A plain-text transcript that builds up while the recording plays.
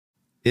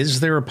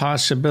Is there a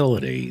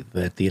possibility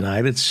that the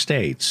United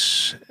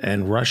States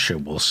and Russia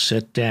will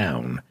sit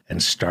down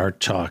and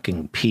start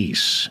talking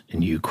peace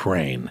in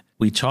Ukraine?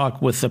 We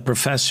talk with the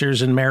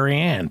professors in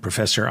Marianne,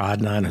 Professor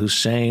Adnan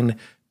Husain,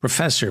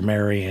 Professor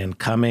Marianne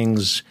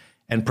Cummings,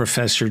 and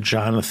Professor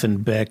Jonathan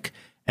Bick.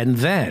 And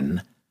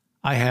then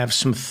I have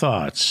some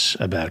thoughts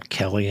about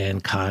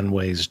Kellyanne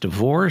Conway's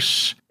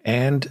divorce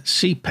and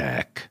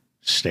CPAC.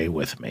 Stay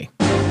with me.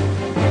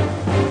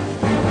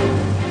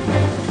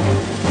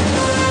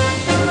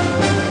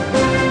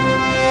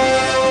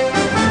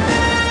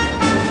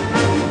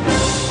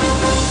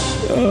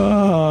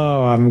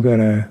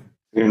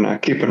 You're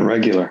not keeping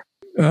regular.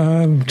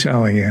 I'm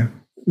telling you,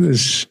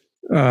 this.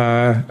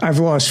 I've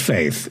lost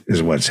faith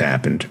is what's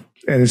happened.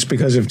 And it's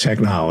because of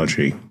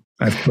technology.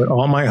 I've put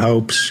all my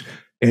hopes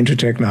into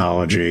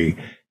technology,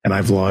 and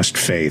I've lost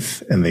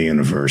faith in the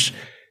universe.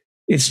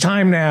 It's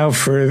time now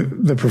for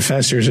the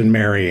professors in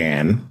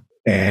Marianne,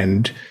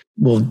 and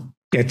we'll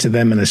get to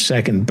them in a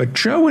second. But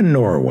Joe in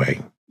Norway,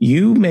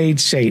 you made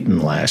Satan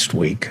last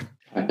week.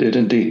 I did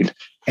indeed.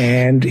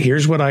 And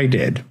here's what I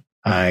did.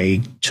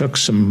 I took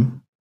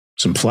some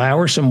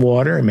flour, some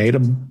water. I made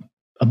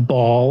a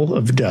ball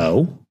of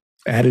dough,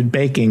 added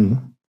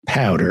baking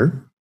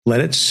powder, let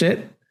it sit,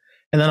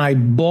 and then I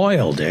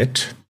boiled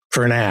it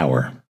for an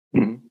hour.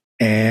 Mm-hmm.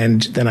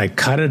 And then I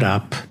cut it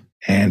up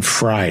and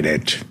fried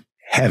it.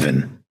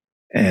 Heaven.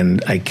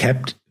 And I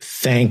kept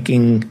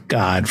thanking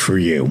God for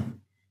you.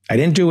 I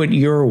didn't do it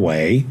your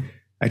way.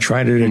 I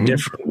tried it a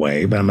different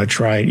way, but I'm going to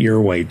try it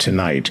your way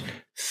tonight.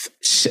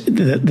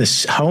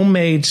 The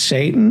homemade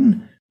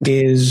Satan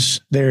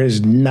there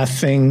is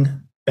nothing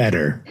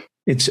better.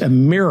 It's a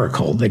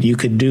miracle that you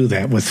could do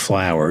that with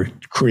flour,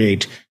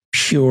 create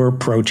pure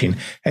protein.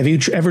 Have you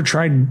ever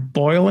tried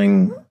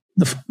boiling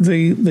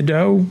the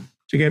dough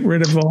to get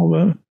rid of all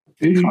the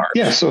carbs?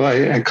 Yeah, so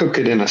I cook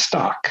it in a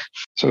stock.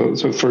 So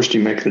first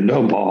you make the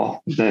dough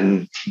ball,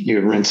 then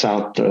you rinse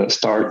out the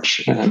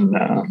starch and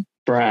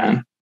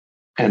bran,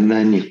 and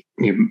then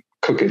you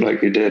cook it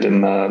like you did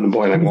in the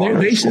boiling water.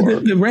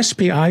 The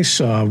recipe I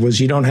saw was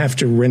you don't have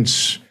to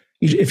rinse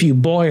if you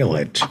boil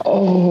it.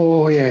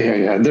 Oh,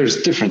 yeah.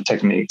 There's different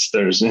techniques.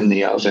 There's in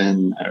the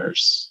oven,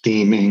 there's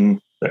steaming,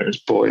 there's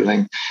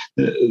boiling.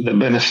 The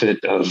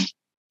benefit of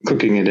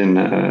cooking it in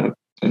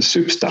a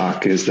soup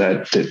stock is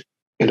that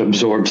it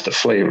absorbs the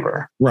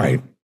flavor.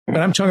 Right.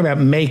 But I'm talking about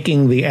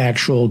making the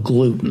actual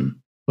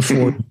gluten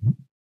before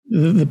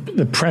the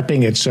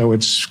prepping it so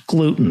it's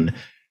gluten.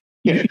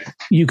 Yeah.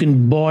 You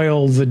can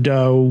boil the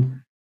dough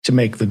to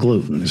make the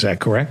gluten. Is that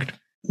correct?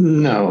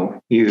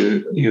 No,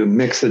 you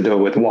mix the dough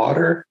with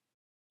water,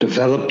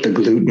 develop the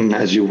gluten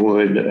as you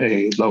would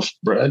a loaf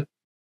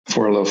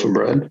of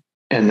bread,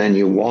 and then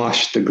you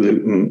wash the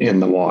gluten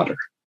in the water.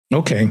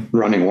 Okay.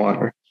 Running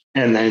water.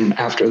 And then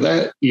after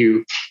that,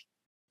 you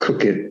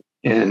cook it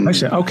in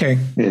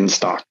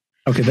stock.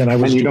 Okay, then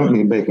and you don't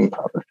need baking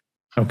powder.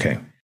 Okay.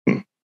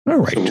 All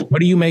right. So, what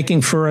are you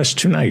making for us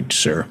tonight,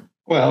 sir?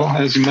 Well,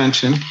 as you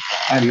mentioned,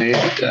 I made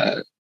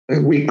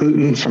wheat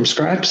gluten from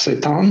scratch,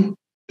 seitan,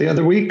 the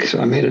other week.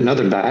 So I made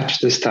another batch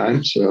this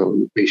time.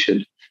 So we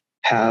should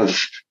have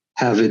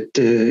it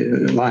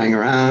lying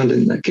around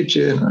in the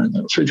kitchen or in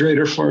the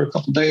refrigerator for a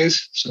couple of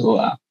days.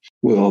 So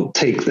we'll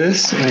take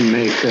this and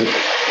make a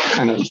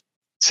kind of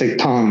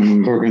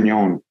seitan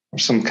bourguignon, or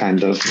some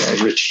kind of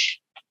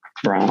rich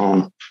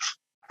brown,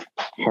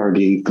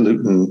 hearty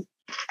gluten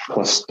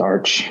plus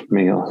starch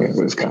meal. Here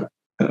we've got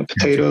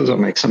potatoes. I'll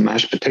make some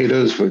mashed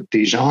potatoes with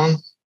Dijon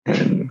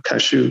and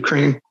cashew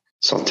cream.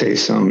 Saute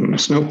some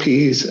snow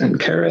peas and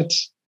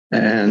carrots.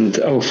 And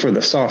for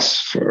the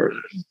sauce for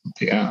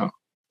the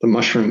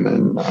mushroom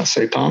and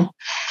seitan,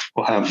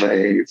 we'll have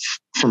a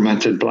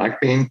fermented black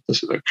bean.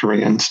 This is a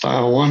Korean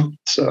style one.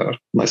 It's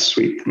less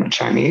sweet than the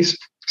Chinese.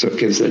 So it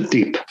gives a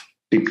deep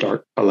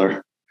dark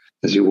color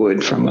as you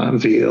would from a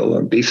veal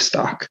or beef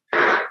stock.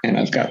 And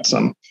I've got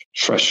some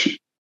fresh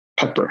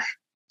pepper.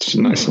 It's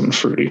nice and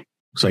fruity.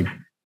 It's like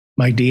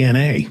my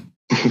DNA.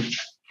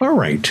 All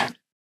right.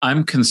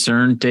 I'm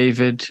concerned,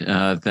 David,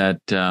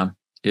 that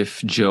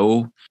if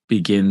Joe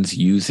begins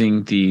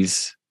using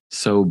these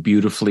so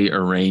beautifully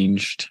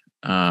arranged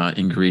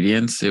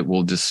ingredients, it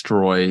will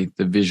destroy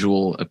the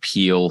visual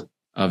appeal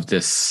of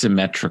this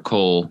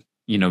symmetrical,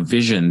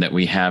 vision that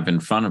we have in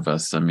front of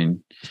us. I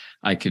mean,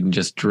 I can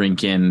just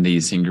drink in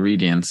these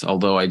ingredients,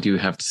 although I do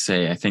have to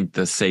say, I think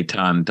the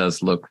seitan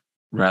does look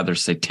rather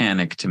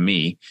satanic to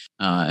me,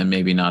 and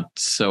maybe not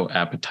so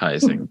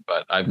appetizing,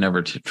 but I've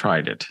never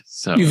tried it.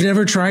 So you've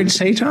never tried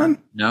seitan?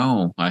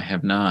 No, I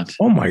have not.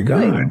 Oh my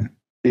God.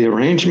 The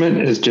arrangement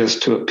is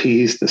just to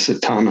appease the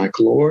satanic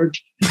lord.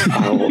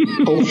 I'll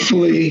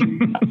hopefully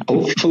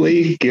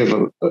give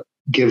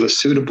a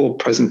suitable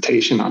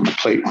presentation on the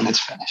plate when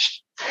it's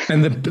finished.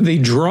 And the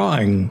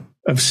drawing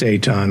of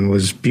seitan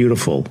was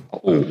beautiful.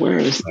 Oh, where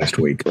is last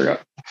week?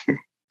 Forgot.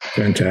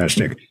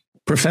 Fantastic.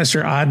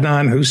 Professor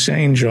Adnan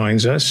Husain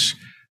joins us.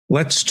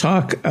 Let's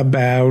talk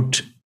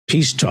about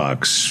peace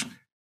talks.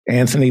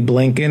 Anthony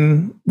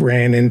Blinken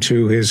ran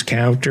into his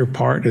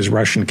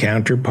Russian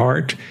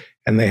counterpart,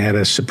 and they had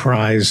a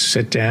surprise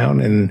sit down.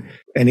 And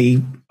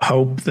any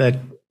hope that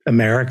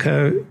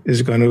America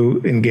is going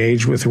to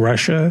engage with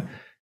Russia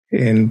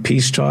in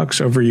peace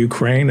talks over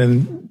Ukraine?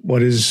 And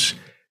what is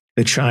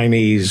the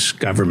Chinese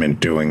government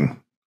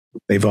doing?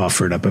 They've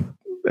offered up a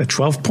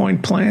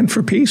 12-point plan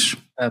for peace.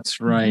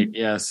 That's right.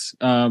 Yes.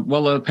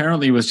 Well,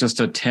 apparently it was just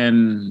a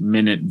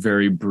 10-minute,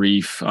 very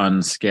brief,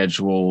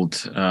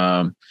 unscheduled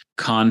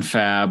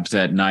confab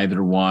that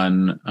neither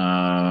one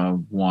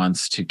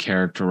wants to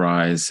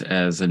characterize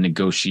as a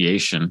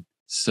negotiation.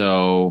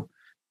 So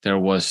there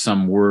was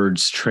some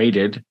words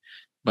traded,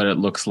 but it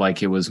looks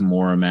like it was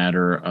more a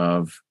matter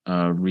of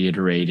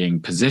reiterating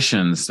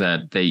positions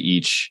that they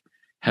each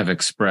have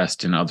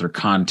expressed in other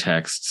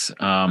contexts.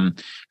 I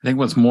think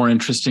what's more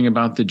interesting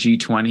about the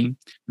G20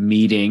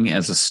 meeting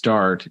as a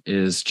start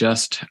is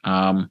just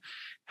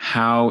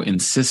how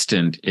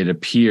insistent it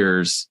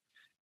appears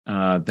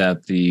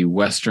that the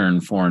Western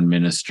foreign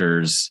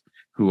ministers,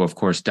 who of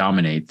course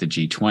dominate the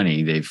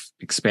G20, they've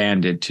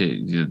expanded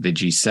to the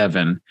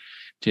G7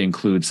 to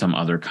include some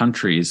other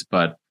countries,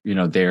 but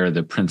they're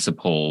the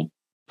principal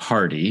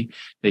party.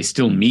 They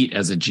still meet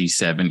as a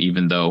G7,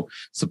 even though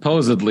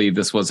supposedly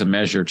this was a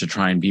measure to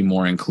try and be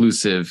more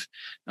inclusive.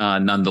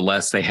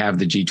 Nonetheless, they have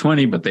the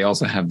G20, but they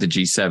also have the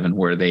G7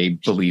 where they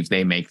believe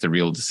they make the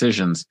real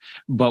decisions.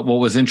 But what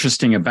was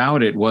interesting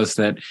about it was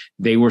that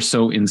they were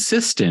so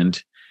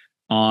insistent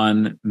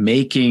on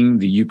making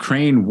the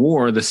Ukraine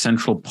war the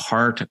central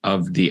part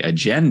of the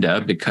agenda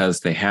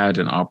because they had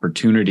an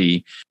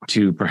opportunity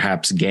to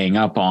perhaps gang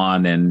up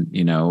on and,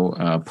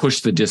 push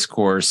the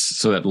discourse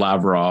so that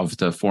Lavrov,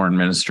 the foreign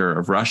minister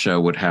of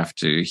Russia, would have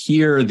to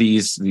hear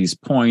these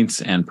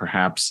points and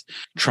perhaps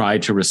try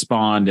to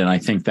respond. And I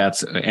think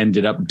that's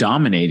ended up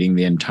dominating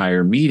the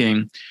entire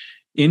meeting.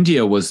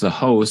 India was the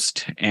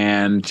host,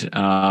 and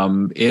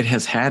it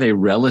has had a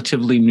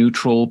relatively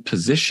neutral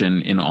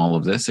position in all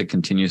of this. It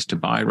continues to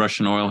buy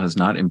Russian oil, has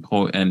not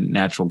imposed, and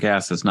natural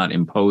gas has not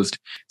imposed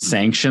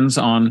sanctions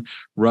on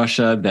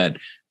Russia that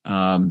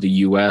the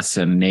U.S.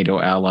 and NATO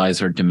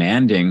allies are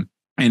demanding.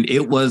 And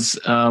it was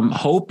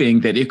hoping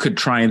that it could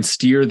try and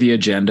steer the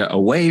agenda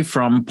away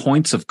from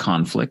points of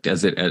conflict,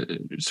 as it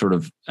sort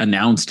of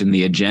announced in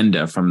the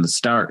agenda from the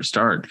start,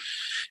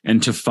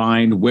 and to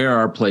find where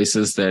are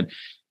places that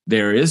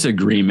there is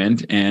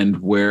agreement and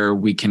where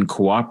we can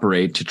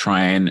cooperate to try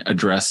and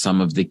address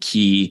some of the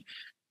key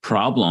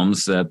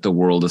problems that the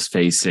world is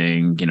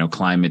facing,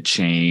 climate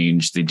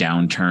change, the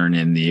downturn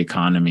in the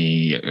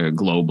economy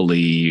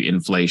globally,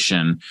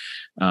 inflation,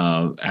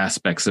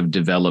 aspects of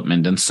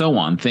development, and so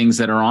on, things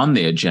that are on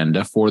the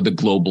agenda for the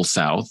global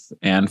South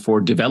and for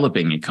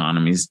developing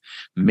economies,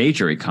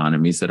 major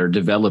economies that are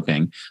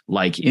developing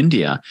like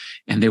India.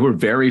 And they were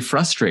very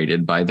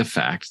frustrated by the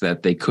fact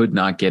that they could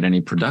not get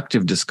any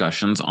productive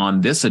discussions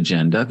on this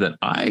agenda that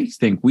I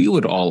think we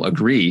would all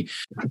agree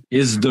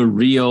is the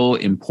real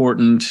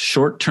important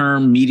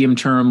short-term,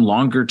 medium-term,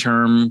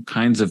 longer-term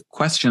kinds of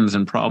questions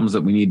and problems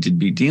that we need to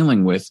be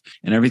dealing with.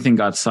 And everything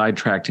got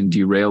sidetracked and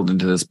derailed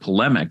into this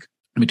polemic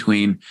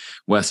between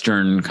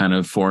Western kind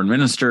of foreign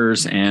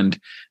ministers and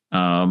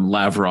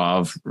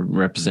Lavrov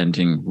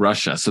representing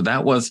Russia. So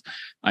that was,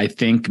 I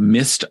think,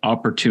 missed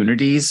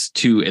opportunities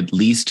to at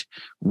least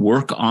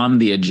work on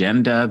the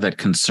agenda that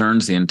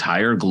concerns the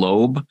entire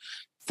globe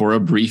for a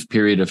brief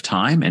period of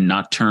time and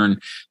not turn,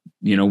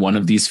 one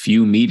of these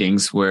few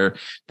meetings where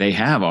they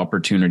have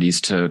opportunities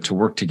to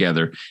work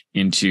together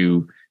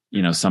into,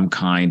 some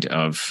kind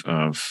of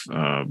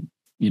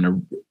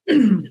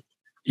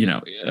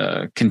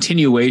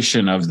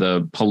continuation of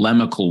the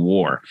polemical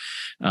war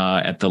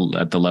at the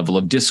level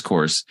of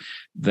discourse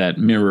that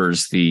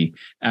mirrors the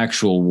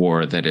actual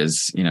war that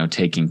is,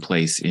 taking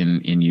place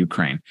in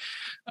Ukraine.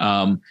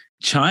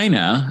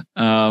 China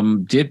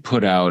did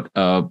put out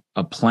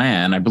a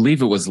plan. I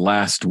believe it was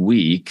last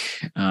week.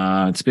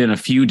 It's been a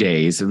few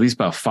days, at least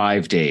about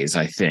 5 days,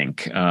 I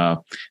think.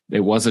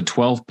 There was a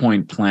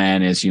 12-point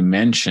plan, as you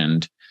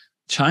mentioned.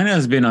 China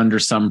has been under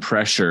some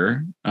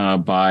pressure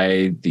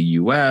by the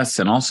U.S.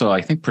 and also,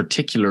 I think,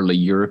 particularly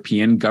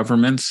European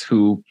governments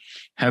who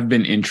have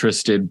been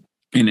interested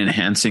in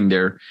enhancing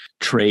their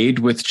trade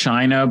with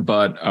China,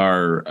 but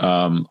are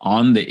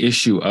on the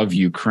issue of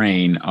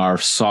Ukraine are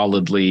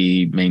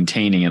solidly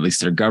maintaining, at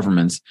least their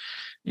governments,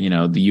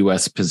 the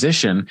U.S.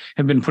 position,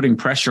 have been putting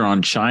pressure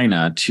on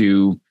China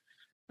to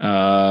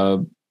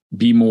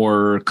be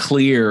more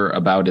clear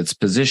about its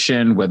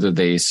position, whether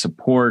they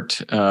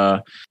support,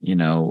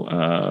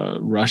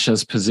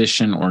 Russia's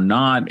position or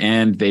not.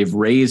 And they've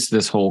raised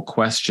this whole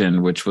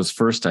question, which was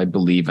first, I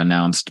believe,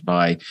 announced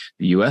by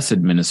the U.S.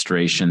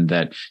 administration,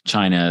 that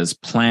China is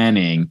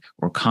planning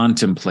or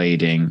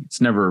contemplating.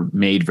 It's never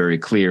made very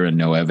clear, and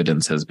no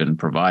evidence has been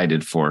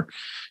provided for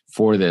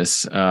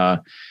this.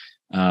 On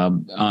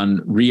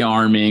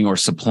rearming or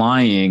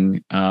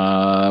supplying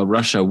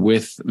Russia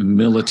with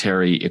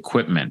military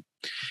equipment.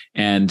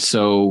 And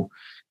so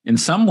in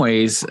some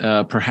ways,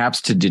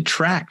 perhaps to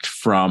detract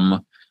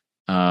from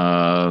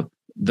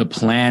the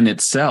plan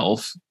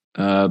itself,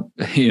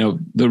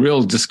 the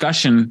real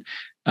discussion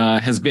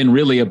has been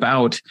really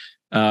about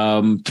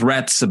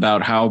threats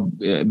about how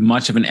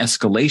much of an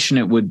escalation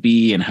it would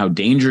be and how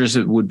dangerous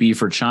it would be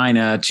for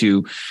China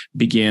to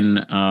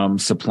begin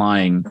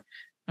supplying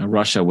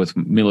Russia with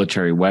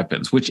military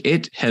weapons, which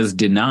it has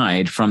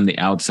denied from the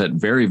outset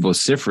very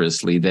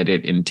vociferously that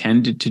it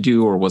intended to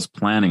do or was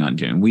planning on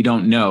doing. We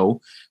don't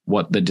know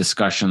what the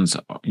discussions,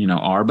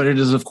 are, but it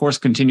has, of course,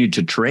 continued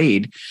to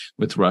trade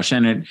with Russia,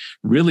 and it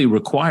really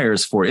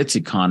requires for its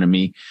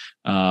economy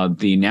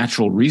the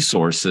natural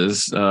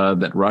resources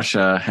that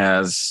Russia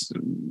has,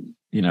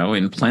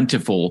 in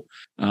plentiful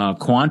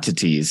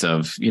quantities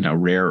of,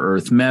 rare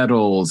earth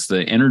metals,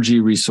 the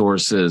energy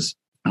resources,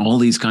 all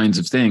these kinds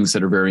of things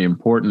that are very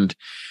important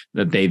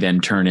that they then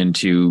turn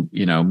into,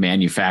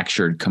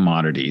 manufactured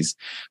commodities.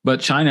 But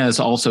China is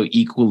also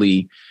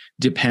equally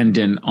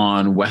dependent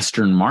on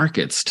Western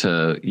markets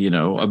to,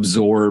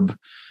 absorb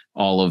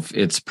all of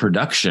its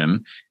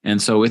production.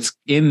 And so it's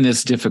in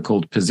this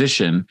difficult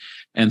position.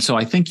 And so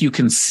I think you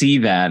can see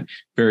that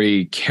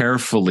very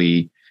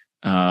carefully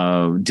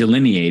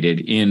delineated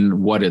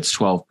in what its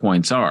 12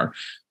 points are.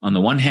 On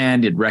the one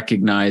hand, it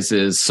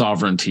recognizes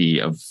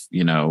sovereignty of,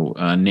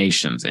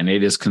 nations, and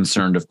it is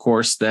concerned, of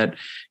course, that,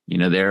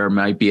 there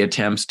might be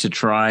attempts to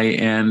try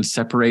and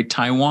separate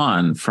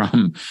Taiwan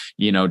from,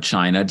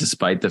 China,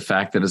 despite the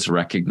fact that it's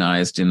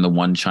recognized in the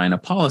One China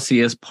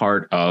policy as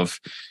part of,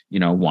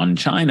 One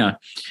China.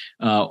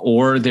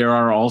 Or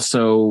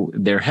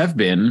there have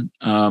been,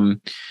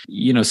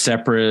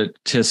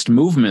 separatist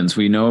movements.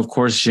 We know, of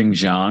course,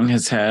 Xinjiang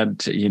has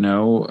had,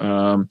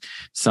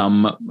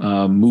 some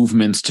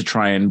movements to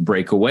try and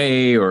break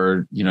away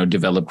or,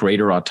 develop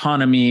greater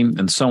autonomy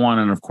and so on.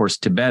 And of course,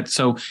 Tibet.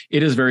 So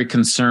it is very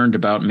concerned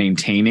about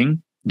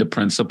maintaining the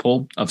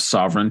principle of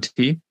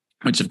sovereignty,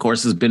 which of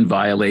course has been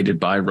violated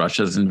by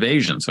Russia's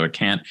invasion. So it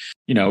can't,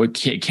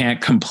 it can't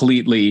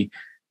completely,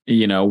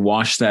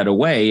 wash that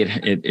away.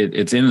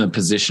 It's in the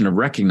position of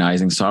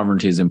recognizing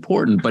sovereignty is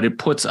important, but it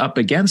puts up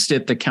against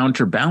it the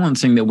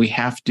counterbalancing that we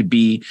have to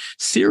be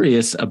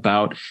serious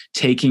about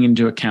taking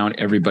into account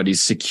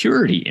everybody's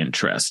security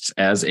interests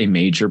as a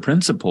major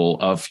principle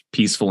of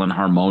peaceful and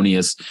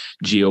harmonious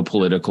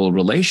geopolitical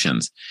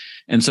relations.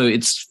 And so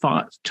it's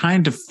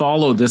trying to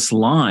follow this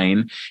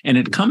line. And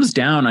it comes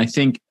down, I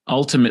think,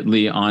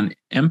 ultimately on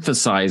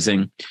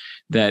emphasizing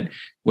that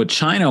what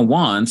China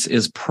wants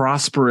is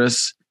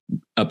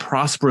a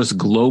prosperous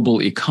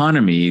global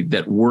economy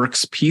that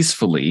works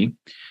peacefully.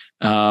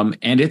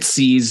 And it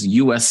sees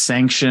U.S.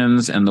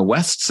 sanctions and the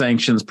West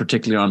sanctions,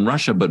 particularly on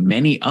Russia, but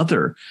many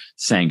other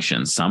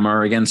sanctions. Some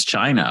are against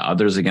China,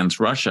 others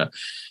against Russia.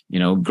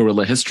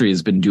 Guerrilla History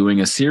has been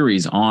doing a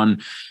series on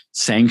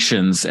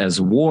sanctions as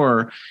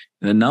war.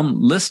 The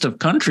list of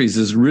countries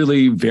is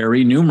really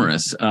very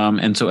numerous.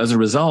 And so as a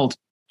result,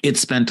 it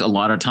spent a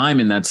lot of time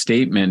in that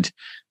statement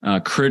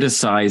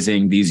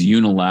criticizing these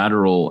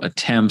unilateral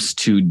attempts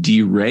to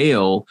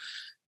derail,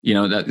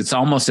 that it's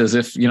almost as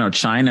if,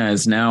 China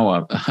is now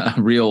a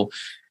real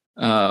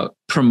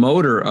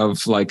promoter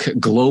of like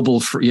global,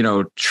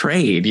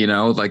 trade,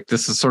 like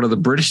this is sort of the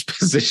British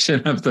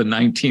position of the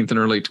 19th and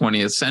early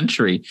 20th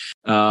century.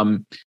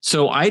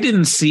 So I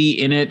didn't see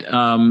in it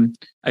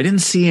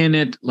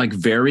like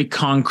very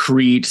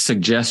concrete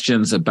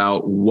suggestions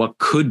about what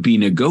could be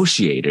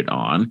negotiated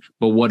on,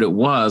 but what it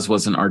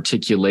was an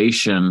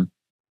articulation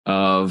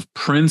of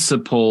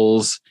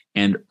principles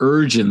and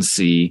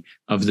urgency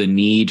of the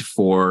need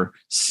for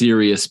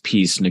serious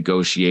peace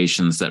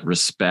negotiations that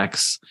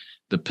respects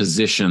the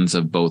positions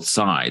of both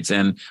sides.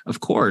 And of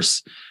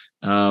course,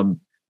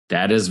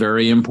 that is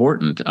very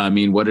important. I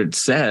mean, what it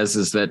says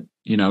is that,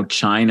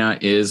 China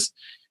is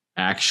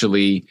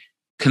actually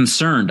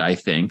concerned, I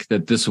think,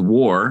 that this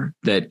war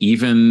that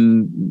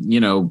even,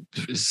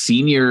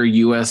 senior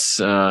U.S.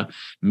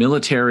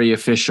 Military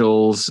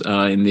officials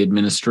in the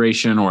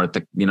administration or at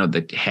the,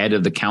 the head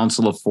of the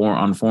Council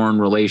on Foreign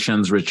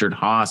Relations, Richard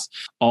Haass,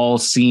 all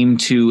seem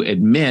to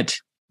admit,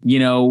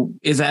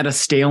 is at a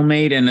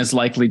stalemate and is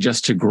likely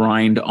just to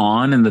grind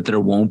on, and that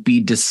there won't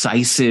be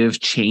decisive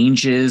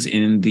changes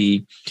in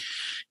the,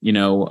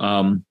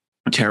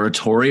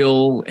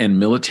 territorial and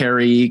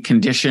military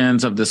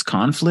conditions of this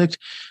conflict,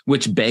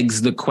 which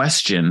begs the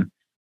question,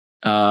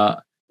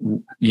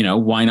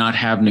 why not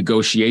have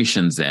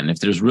negotiations then? If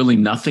there's really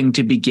nothing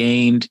to be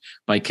gained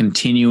by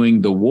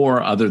continuing the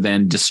war other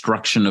than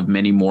destruction of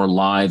many more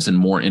lives and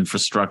more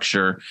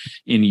infrastructure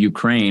in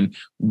Ukraine,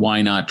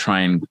 why not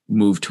try and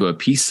move to a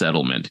peace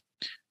settlement?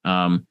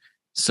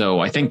 So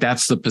I think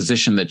that's the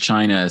position that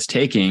China is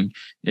taking,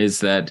 is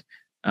that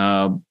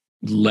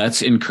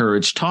let's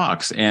encourage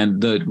talks.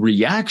 And the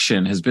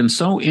reaction has been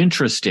so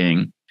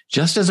interesting,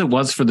 just as it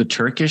was for the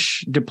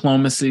Turkish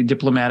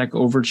diplomatic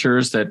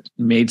overtures that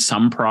made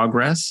some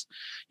progress.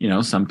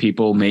 Some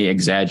people may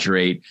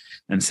exaggerate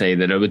and say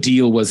that a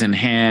deal was in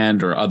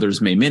hand, or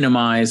others may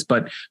minimize.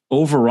 But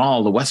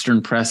overall, the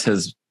Western press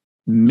has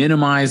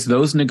minimized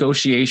those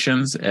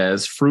negotiations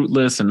as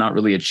fruitless and not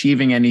really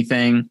achieving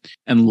anything.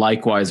 And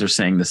likewise, are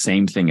saying the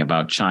same thing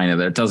about China,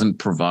 that it doesn't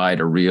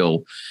provide a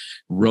real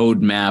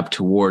roadmap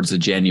towards a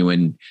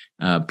genuine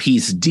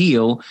peace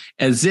deal,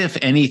 as if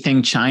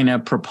anything China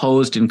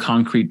proposed in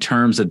concrete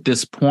terms at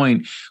this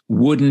point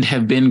wouldn't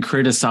have been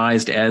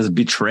criticized as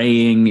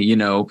betraying,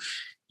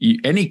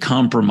 any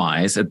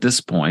compromise at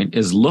this point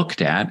is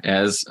looked at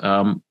as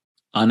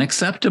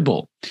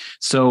unacceptable.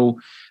 So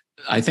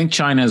I think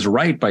China is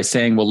right by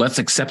saying, well, let's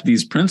accept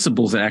these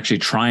principles and actually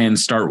try and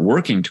start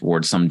working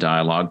towards some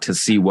dialogue to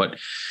see what,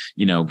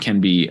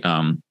 can be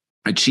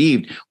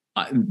achieved.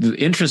 The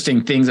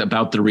interesting things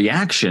about the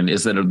reaction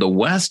is that the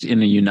West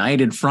in a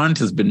united front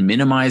has been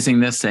minimizing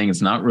this, saying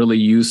it's not really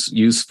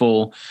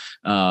useful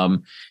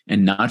and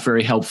not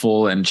very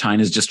helpful. And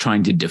China's just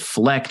trying to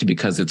deflect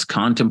because it's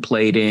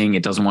contemplating.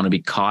 It doesn't want to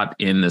be caught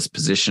in this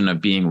position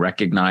of being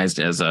recognized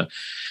as a,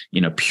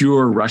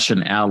 pure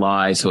Russian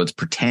ally. So it's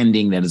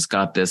pretending that it's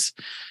got this,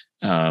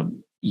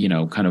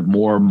 kind of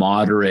more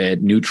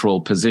moderate,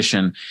 neutral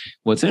position.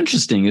 What's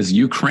interesting is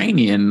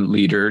Ukrainian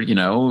leader,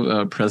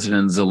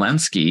 President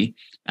Zelensky,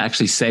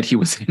 actually said he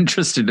was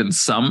interested in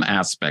some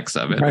aspects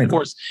of it. Right. Of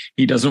course,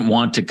 he doesn't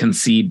want to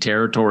concede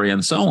territory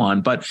and so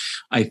on. But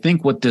I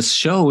think what this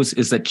shows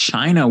is that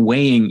China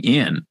weighing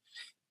in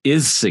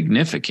is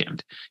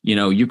significant.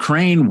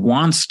 Ukraine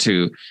wants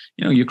to,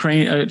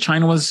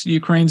 China was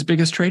Ukraine's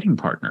biggest trading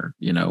partner,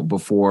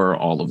 before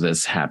all of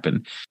this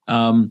happened.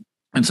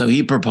 And so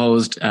he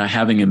proposed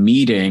having a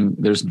meeting.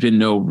 There's been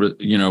no,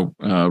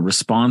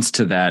 response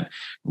to that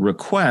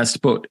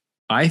request, but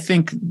I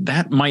think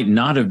that might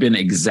not have been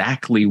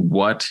exactly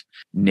what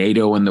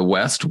NATO and the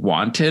West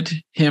wanted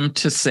him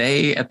to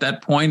say at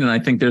that point. And I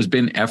think there's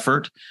been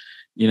effort,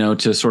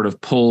 to sort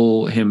of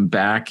pull him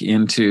back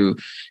into,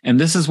 and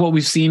this is what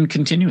we've seen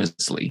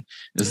continuously,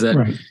 is that,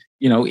 right.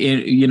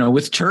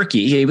 With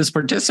Turkey, he was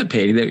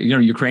participating. That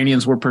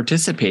Ukrainians were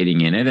participating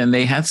in it, and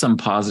they had some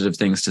positive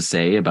things to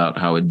say about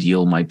how a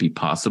deal might be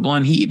possible.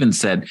 And he even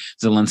said,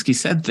 Zelensky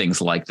said things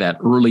like that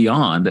early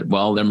on, that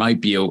there might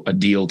be a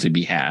deal to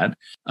be had.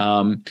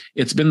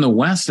 It's been the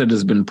West that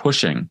has been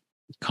pushing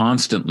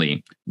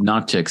constantly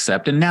not to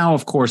accept. And now,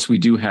 of course, we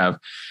do have,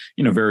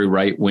 very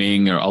right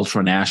wing or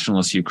ultra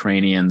nationalist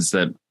Ukrainians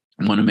that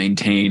want to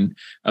maintain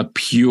a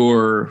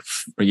pure,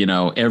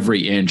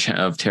 every inch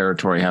of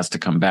territory has to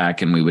come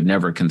back, and we would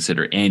never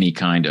consider any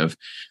kind of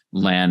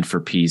land for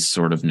peace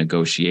sort of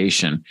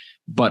negotiation.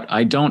 But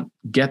I don't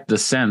get the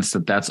sense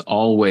that that's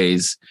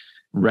always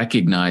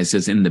recognized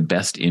as in the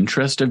best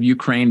interest of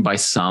Ukraine by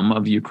some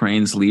of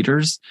Ukraine's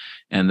leaders,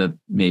 and that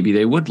maybe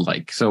they would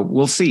like. So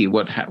we'll see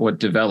what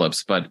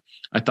develops. But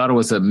I thought it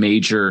was a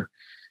major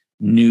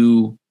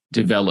new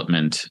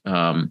development.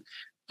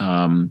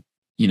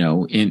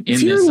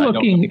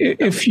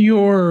 If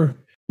you're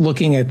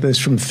looking at this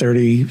from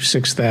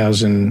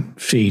 36,000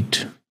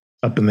 feet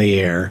up in the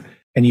air,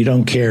 and you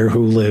don't care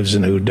who lives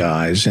and who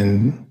dies,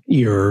 and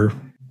you're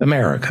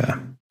America,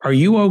 are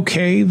you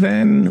okay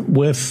then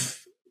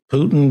with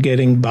Putin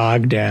getting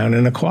bogged down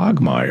in a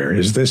quagmire?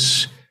 Is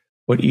this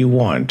what you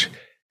want?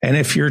 And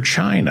if you're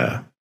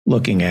China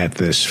looking at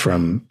this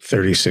from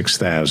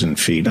 36,000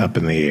 feet up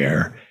in the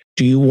air,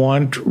 do you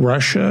want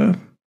Russia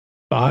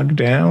bogged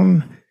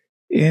down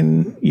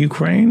in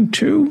Ukraine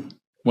too?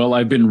 Well,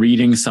 I've been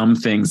reading some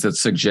things that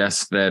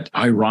suggest that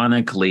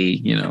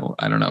ironically,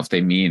 I don't know if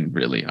they mean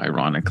really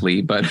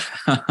ironically, but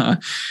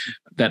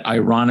that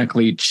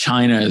ironically,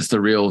 China is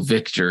the real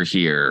victor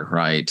here,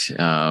 right?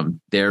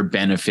 They're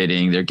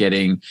benefiting, they're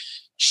getting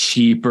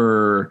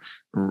cheaper,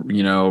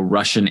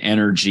 Russian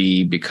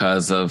energy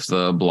because of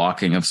the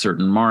blocking of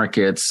certain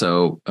markets.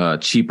 So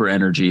cheaper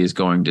energy is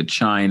going to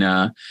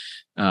China.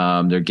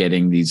 They're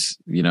getting these,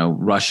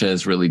 Russia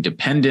is really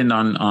dependent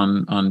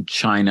on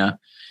China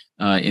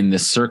in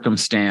this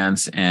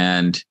circumstance,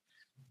 and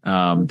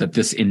that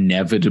this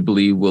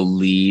inevitably will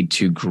lead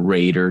to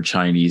greater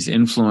Chinese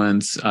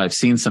influence. I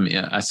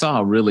saw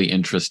a really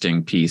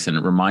interesting piece, and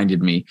it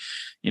reminded me,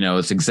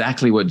 it's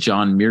exactly what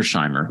John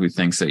Mearsheimer, who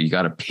thinks that you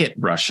got to pit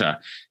Russia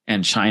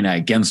and China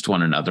against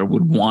one another,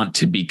 would want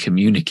to be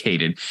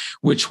communicated,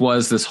 which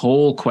was this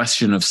whole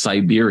question of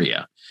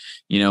Siberia.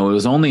 It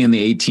was only in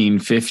the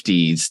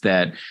 1850s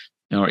that,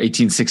 or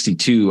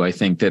 1862, I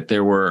think, that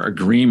there were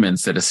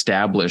agreements that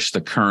established the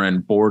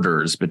current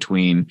borders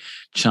between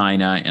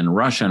China and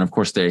Russia. And of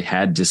course, they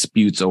had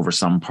disputes over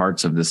some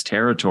parts of this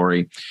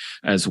territory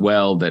as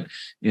well. That,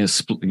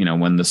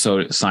 when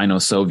the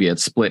Sino-Soviet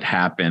split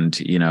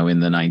happened, in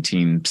the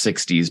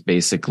 1960s,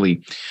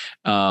 basically.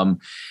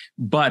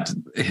 But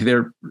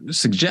they're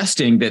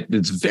suggesting that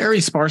it's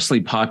very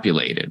sparsely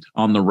populated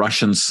on the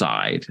Russian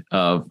side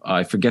of,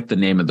 I forget the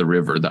name of the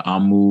river, the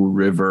Amur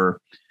River.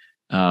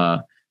 I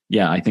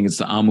think it's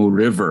the Amur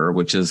River,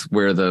 which is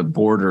where the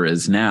border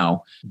is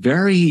now.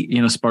 Very,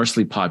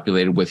 sparsely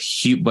populated with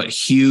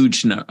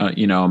huge,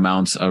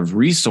 amounts of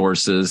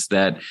resources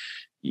that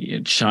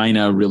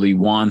China really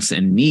wants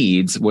and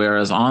needs.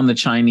 Whereas on the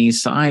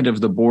Chinese side of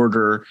the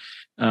border,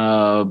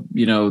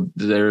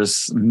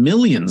 there's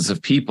millions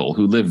of people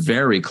who live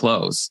very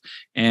close,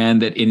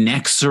 and that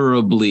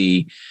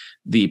inexorably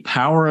the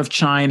power of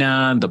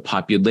China, the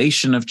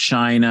population of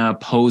China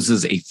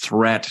poses a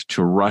threat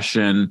to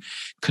Russian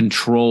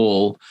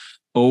control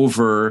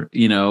over,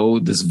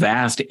 this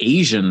vast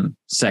Asian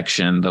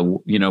section,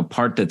 the,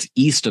 part that's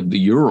east of the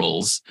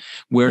Urals,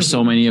 where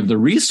so many of the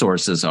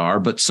resources are,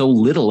 but so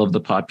little of the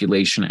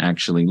population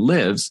actually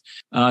lives,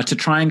 to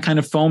try and kind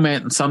of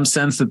foment in some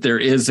sense that there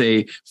is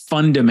a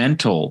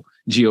fundamental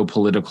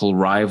geopolitical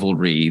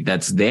rivalry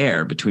that's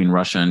there between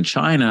Russia and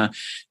China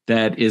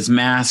that is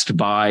masked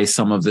by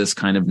some of this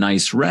kind of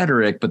nice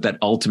rhetoric, but that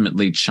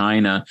ultimately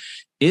China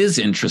is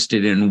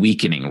interested in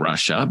weakening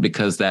Russia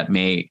because that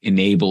may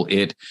enable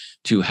it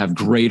to have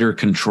greater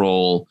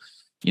control.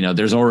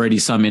 There's already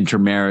some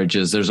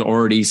intermarriages. There's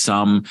already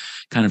some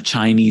kind of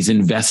Chinese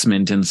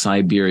investment in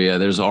Siberia.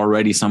 There's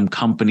already some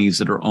companies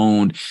that are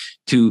owned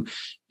to,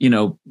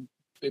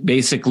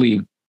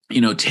 basically,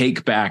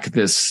 take back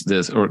this,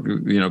 or,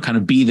 kind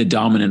of be the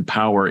dominant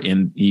power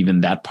in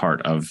even that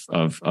part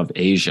of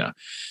Asia.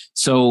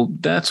 So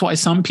that's why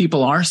some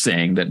people are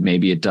saying that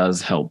maybe it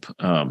does help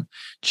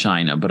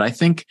China. But I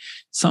think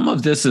some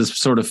of this is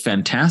sort of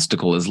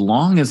fantastical as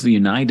long as the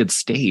United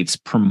States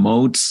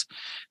promotes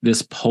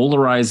this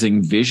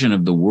polarizing vision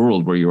of the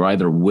world where you're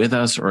either with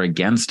us or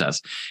against us,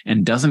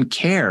 and doesn't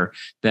care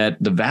that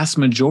the vast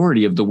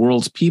majority of the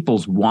world's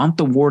peoples want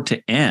the war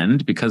to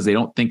end because they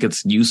don't think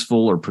it's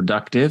useful or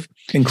productive.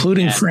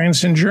 Including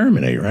France and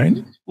Germany, right?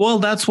 Well,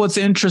 that's what's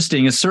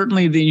interesting is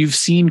certainly that you've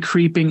seen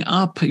creeping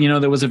up.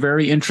 There was a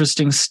very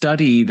interesting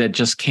study that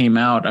just came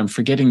out. I'm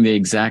forgetting the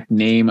exact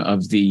name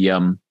of the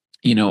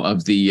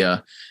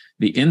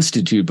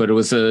institute, but it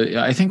was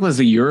I think it was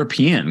the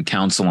European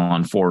Council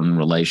on Foreign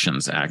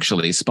Relations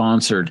actually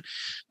sponsored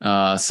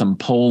some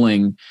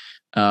polling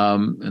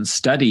and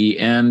study.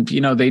 And,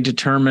 they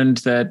determined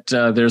that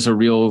there's a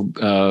real,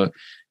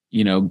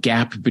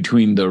 gap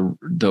between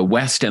the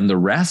West and the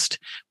rest.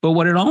 But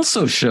what it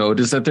also showed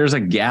is that there's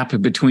a gap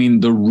between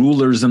the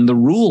rulers and the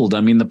ruled.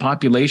 I mean, the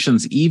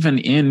populations, even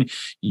in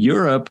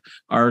Europe,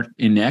 are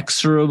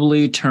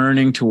inexorably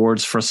turning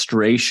towards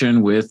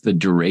frustration with the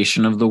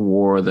duration of the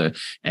war, the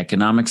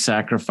economic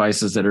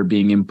sacrifices that are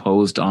being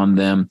imposed on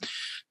them.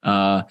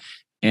 They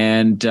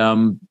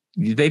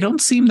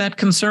don't seem that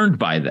concerned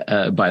by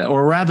that,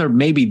 or rather,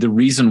 maybe the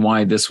reason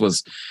why this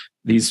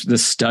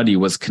study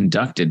was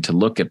conducted to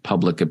look at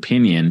public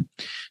opinion,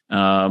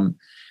 is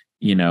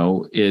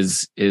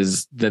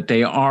that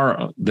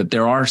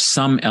there are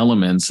some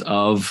elements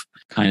of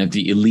kind of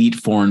the elite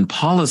foreign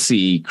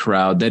policy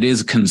crowd that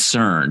is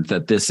concerned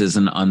that this is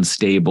an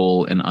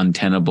unstable and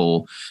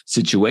untenable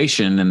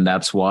situation, and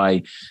that's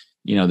why.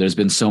 There's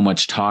been so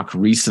much talk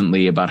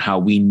recently about how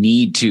we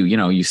need to,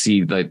 you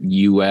see the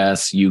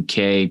US,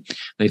 UK,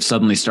 they've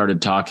suddenly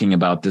started talking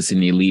about this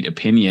in elite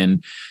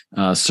opinion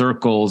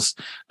circles,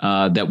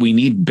 that we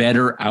need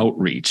better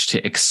outreach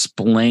to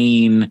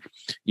explain,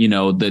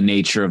 the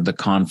nature of the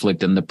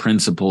conflict and the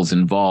principles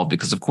involved.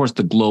 Because, of course,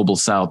 the global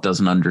South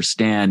doesn't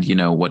understand,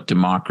 what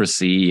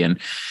democracy and,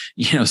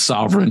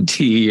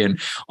 sovereignty and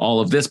all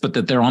of this, but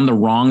that they're on the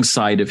wrong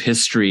side of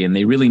history and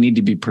they really need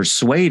to be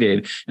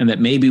persuaded, and that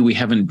maybe we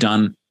haven't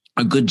done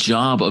a good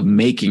job of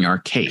making our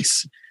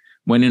case.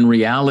 When in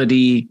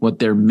reality, what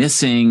they're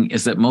missing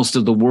is that most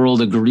of the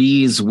world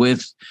agrees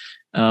with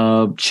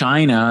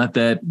China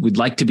that we'd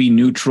like to be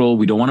neutral.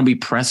 We don't want to be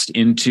pressed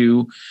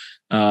into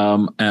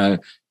a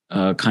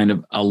kind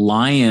of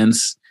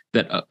alliance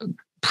that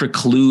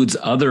precludes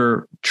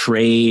other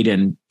trade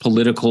and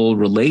political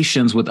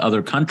relations with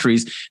other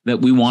countries,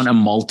 that we want a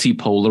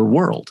multipolar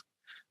world.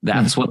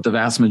 That's what the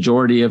vast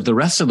majority of the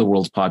rest of the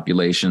world's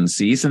population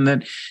sees, and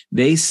that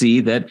they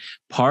see that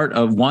part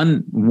of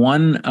one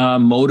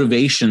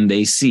motivation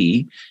they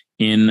see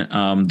in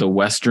the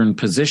Western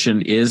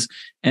position is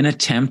an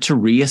attempt to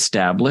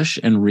reestablish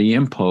and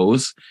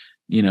reimpose,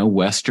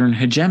 Western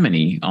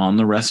hegemony on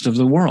the rest of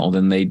the world.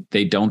 And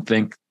they don't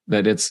think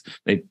that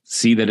they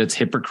see that it's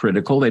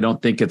hypocritical. They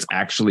don't think it's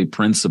actually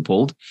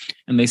principled,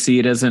 and they see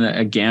it as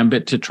a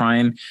gambit to try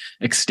and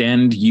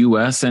extend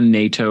U.S. and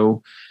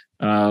NATO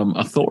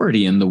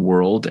authority in the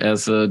world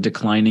as a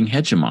declining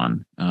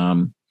hegemon.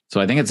 So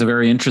I think it's a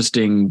very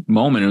interesting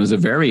moment. It was a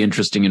very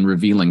interesting and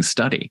revealing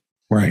study.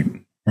 Right.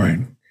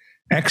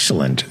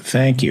 Excellent.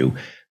 Thank you.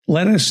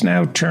 Let us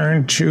now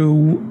turn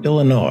to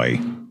Illinois.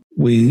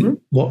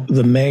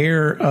 The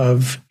mayor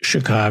of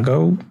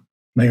Chicago,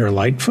 Mayor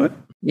Lightfoot.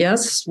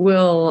 Yes,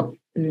 will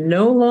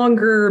no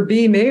longer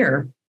be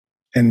mayor.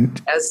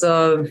 And as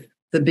of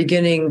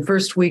the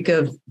first week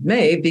of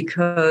May,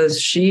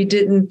 because she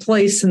didn't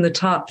place in the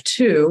top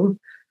 2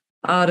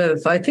 out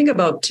of, I think,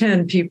 about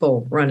 10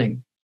 people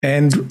running.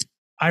 And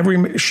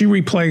she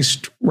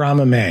replaced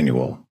Rahm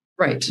Emanuel.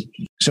 Right.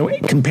 So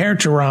compared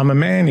to Rahm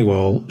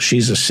Emanuel,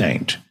 she's a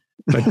saint.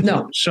 But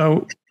no.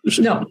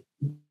 No.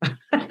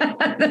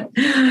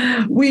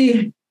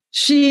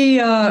 She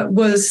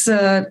was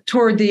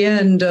toward the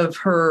end of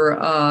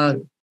her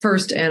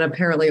first and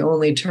apparently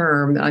only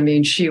term. I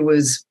mean, she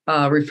was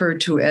referred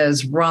to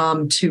as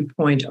Rahm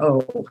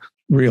 2.0.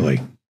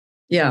 Really?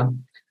 Yeah.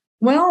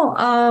 Well,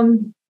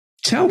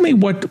 Tell me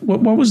what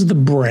was the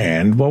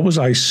brand? What was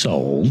I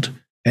sold?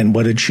 And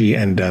what did she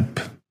end up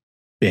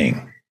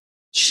being?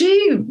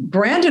 She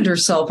branded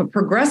herself a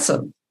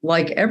progressive,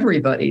 like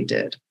everybody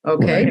did.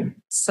 Okay. Right.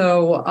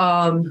 So,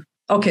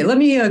 okay, let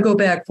me go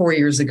back 4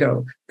 years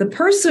ago. The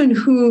person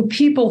who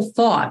people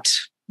thought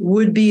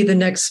would be the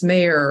next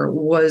mayor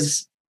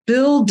was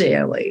Bill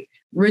Daley,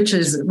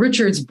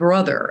 Richard's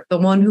brother, the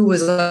one who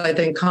was, I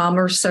think,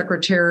 Commerce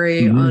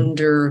Secretary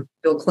under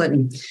Bill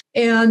Clinton.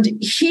 And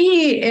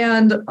he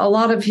and a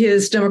lot of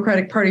his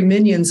Democratic Party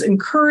minions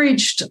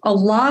encouraged a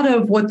lot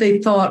of what they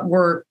thought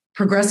were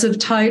progressive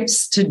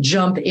types to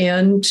jump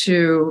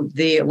into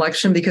the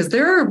election because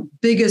their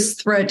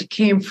biggest threat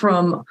came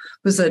from,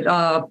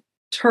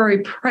 Tory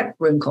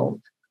Pretwinkle,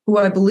 who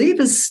I believe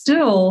is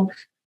still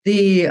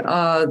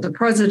the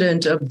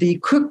president of the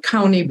Cook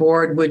County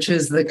Board, which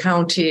is the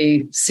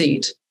county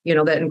seat,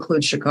 that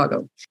includes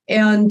Chicago.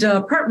 And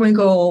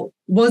Pretwinkle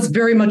was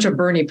very much a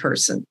Bernie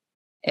person.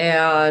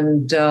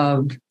 And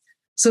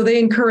so they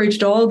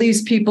encouraged all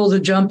these people to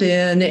jump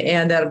in,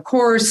 and that, of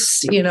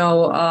course,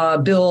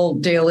 Bill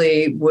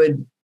Daley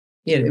would,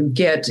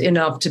 get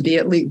enough to be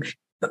at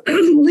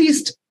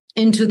least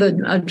into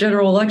the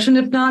general election,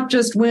 if not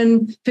just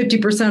win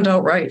 50%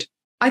 outright.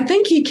 I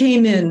think he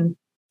came in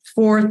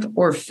fourth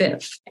or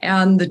fifth,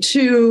 and the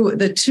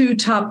two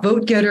top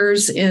vote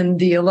getters in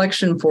the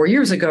election 4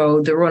 years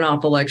ago, the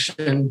runoff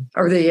election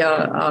or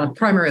the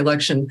primary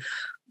election,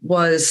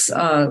 was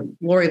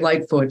Lori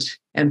Lightfoot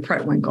and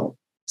Pretwinkle.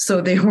 So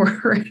they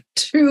were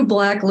two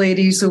Black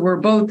ladies who were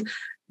both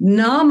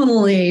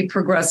nominally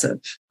progressive.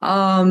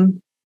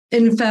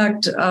 In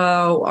fact,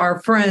 our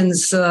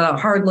friends,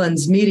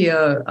 Hardlands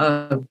Media,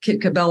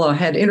 Kit Cabela,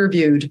 had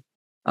interviewed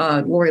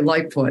Lori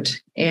Lightfoot,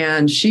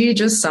 and she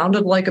just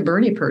sounded like a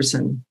Bernie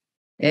person.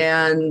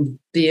 And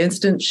the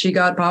instant she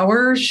got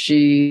power,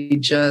 she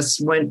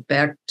just went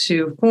back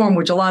to form,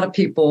 which a lot of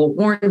people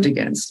warned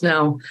against.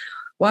 Now,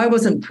 why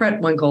wasn't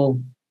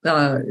Pretwinkle,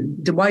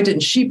 why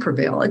didn't she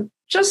prevail? It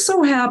just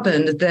so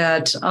happened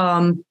that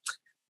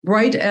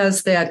right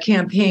as that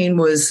campaign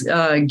was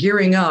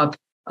gearing up,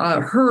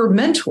 her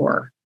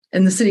mentor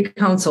in the city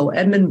council,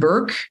 Edmund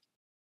Burke,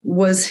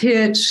 was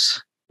hit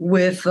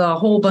with a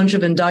whole bunch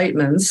of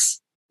indictments,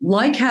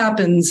 like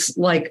happens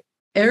like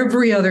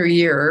every other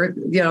year.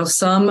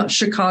 Some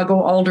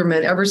Chicago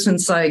alderman, ever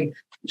since I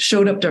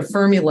showed up to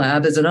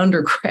Fermilab as an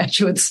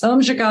undergraduate,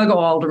 some Chicago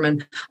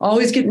alderman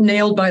always get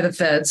nailed by the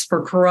feds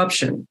for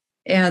corruption.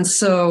 And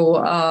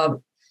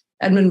so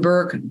Edmund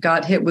Burke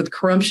got hit with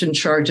corruption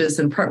charges,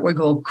 and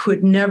Pretwinkle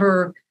could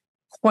never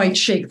quite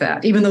shake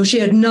that, even though she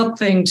had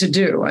nothing to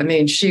do. I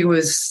mean, she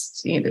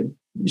was,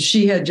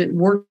 she had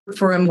worked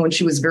for him when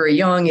she was very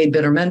young. He'd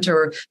been her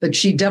mentor, but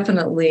she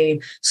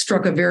definitely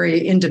struck a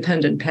very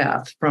independent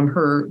path from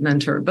her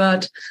mentor.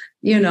 But,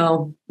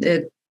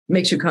 it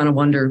makes you kind of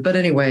wonder. But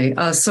anyway,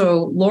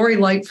 so Lori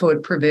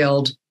Lightfoot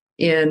prevailed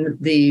in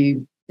the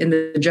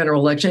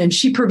general election, and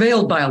she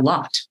prevailed by a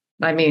lot.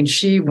 I mean,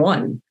 she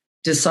won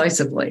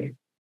decisively,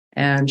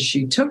 and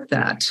she took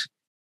that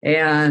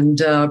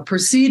and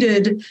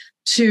proceeded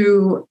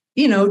to,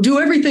 do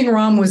everything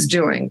Rahm was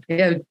doing.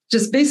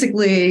 Just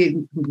basically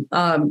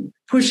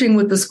pushing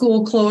with the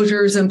school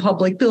closures and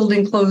public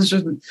building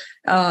closures,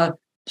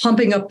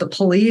 pumping up the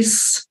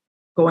police,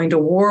 going to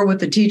war with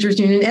the teachers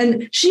union.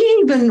 And she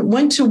even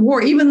went to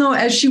war, even though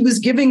as she was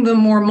giving them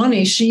more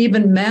money, she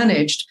even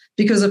managed,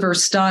 because of her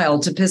style,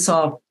 to piss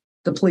off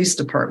the police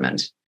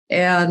department.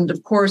 And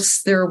of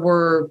course, there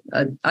were,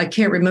 I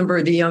can't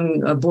remember the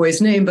young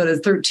boy's name, but a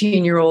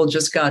 13-year-old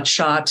just got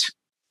shot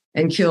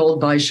and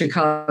killed by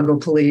Chicago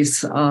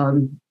police.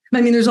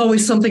 There's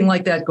always something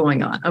like that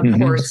going on. Of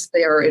course,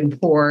 they are in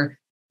poor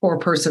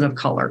person of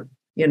color,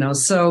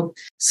 So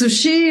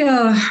she,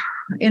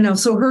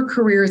 so her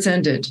career is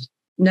ended.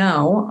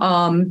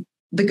 Now,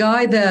 the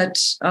guy that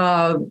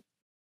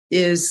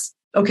is,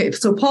 okay,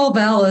 so Paul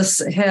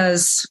Vallis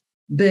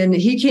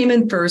he came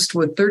in first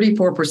with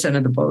 34%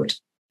 of the vote.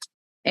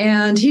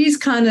 And he's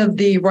kind of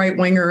the right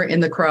winger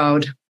in the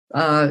crowd.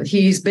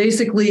 He's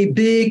basically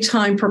big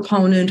time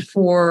proponent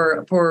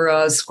for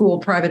school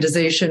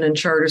privatization and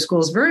charter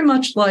schools, very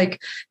much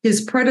like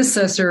his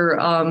predecessor.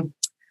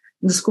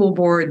 The school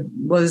board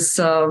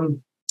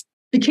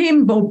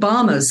became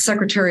Obama's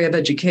Secretary of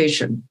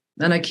Education,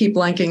 and I keep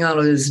blanking out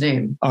on his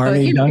name.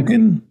 Arnie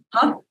Duncan.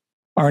 Huh?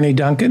 Arnie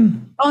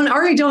Duncan. Oh,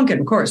 Arnie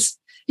Duncan, of course.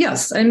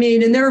 Yes, and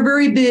they're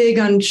very big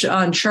on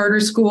charter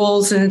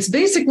schools, and it's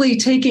basically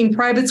taking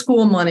private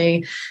school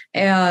money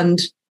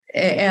and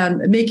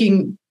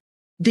making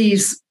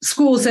these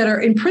schools that are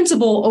in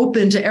principle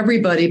open to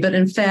everybody, but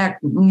in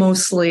fact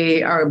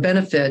mostly are a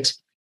benefit,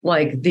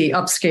 like the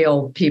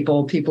upscale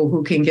people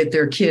who can get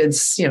their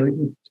kids,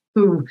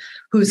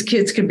 whose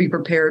kids can be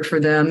prepared for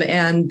them,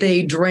 and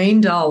they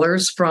drain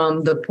dollars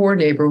from the poor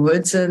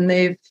neighborhoods,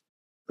 and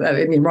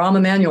Rahm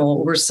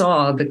Emanuel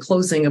oversaw the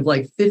closing of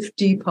like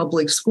 50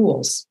 public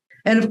schools.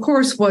 And of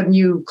course, when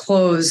you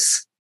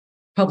close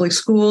public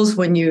schools,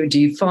 when you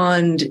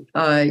defund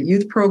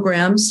youth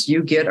programs,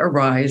 you get a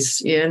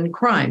rise in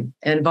crime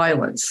and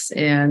violence.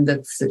 And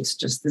it's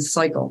just this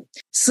cycle.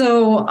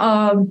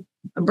 So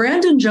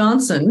Brandon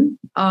Johnson,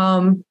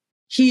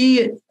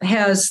 he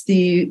has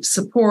the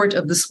support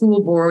of the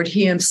school board.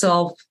 He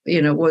himself,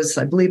 was,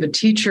 I believe, a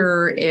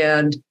teacher,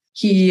 and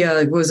he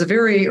was a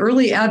very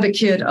early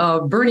advocate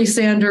of Bernie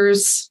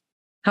Sanders.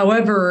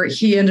 However,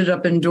 he ended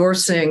up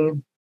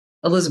endorsing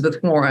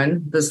Elizabeth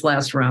Warren this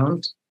last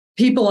round.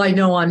 People I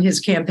know on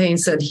his campaign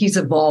said he's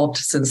evolved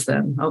since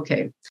then.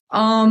 Okay.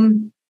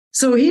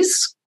 So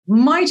he's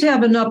might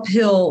have an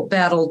uphill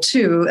battle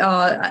too.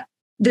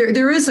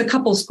 There is a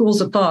couple schools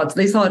of thought.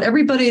 They thought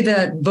everybody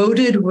that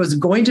voted was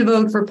going to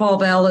vote for Paul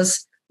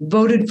Vallis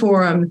voted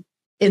for him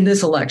in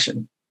this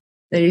election.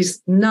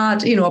 He's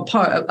not,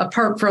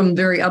 apart from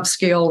very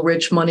upscale,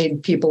 rich,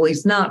 moneyed people,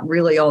 he's not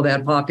really all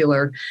that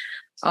popular.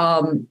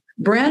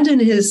 Brandon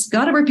has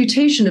got a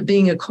reputation of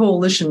being a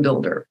coalition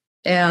builder,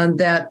 and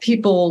that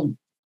people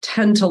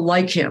tend to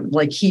like him.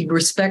 Like, he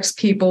respects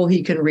people,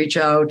 he can reach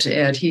out,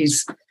 and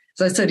he's,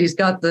 as I said, he's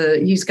got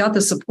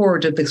the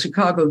support of the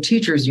Chicago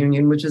Teachers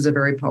Union, which is a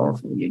very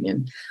powerful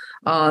union,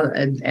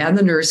 and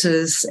the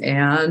nurses.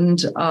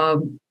 And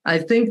I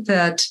think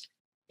that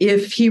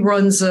if he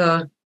runs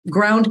a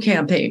ground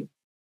campaign,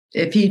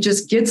 if he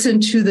just gets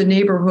into the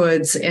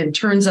neighborhoods and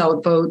turns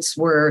out votes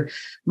where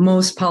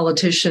most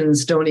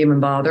politicians don't even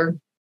bother,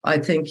 I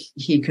think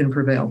he can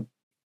prevail.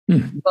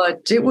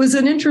 But it was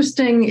an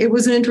interesting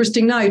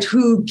night.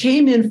 Who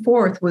came in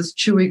fourth was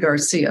Chuy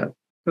Garcia,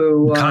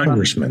 who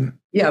congressman.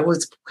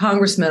 Was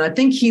congressman. I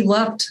think he's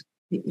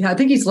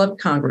left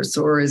Congress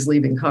or is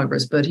leaving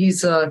Congress, but he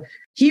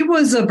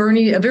was a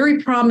very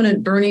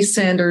prominent Bernie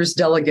Sanders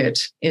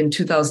delegate in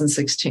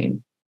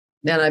 2016.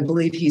 And I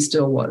believe he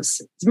still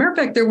was. As a matter of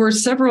fact, there were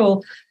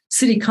several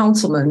city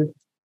councilmen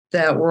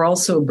that were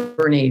also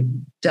Bernie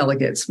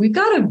delegates. We've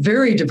got a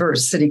very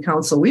diverse city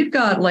council. We've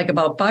got like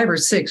about 5 or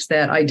 6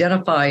 that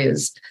identify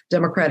as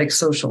Democratic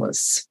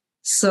Socialists.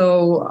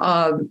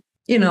 So,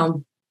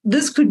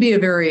 this could be a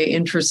very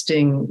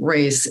interesting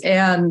race.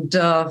 And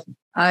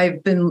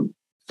I've been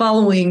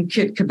following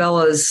Kit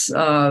Cabella's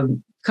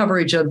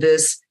coverage of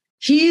this.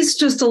 He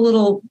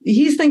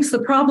thinks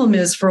the problem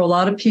is for a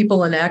lot of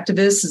people and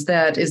activists is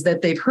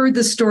that they've heard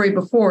this story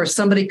before.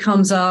 Somebody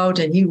comes out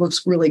and he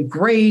looks really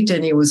great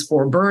and he was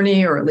for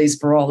Bernie, or at least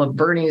for all of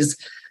Bernie's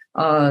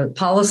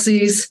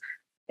policies,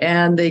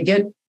 and they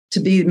get to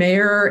be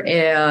mayor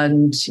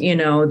and,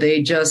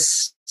 they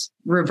just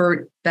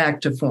revert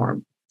back to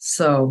form.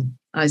 So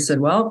I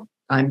said, well,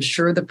 I'm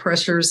sure the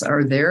pressures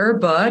are there,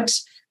 but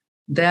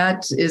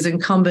that is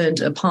incumbent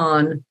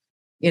upon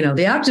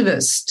the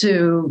activists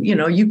to,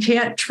 you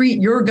can't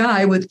treat your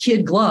guy with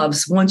kid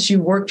gloves once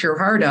you worked your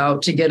heart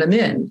out to get him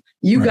in.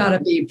 You got to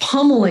be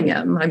pummeling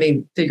him. I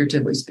mean,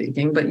 figuratively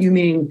speaking, but you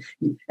mean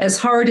as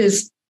hard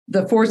as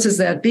the forces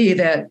that be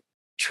that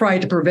try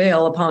to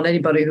prevail upon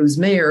anybody who's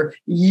mayor,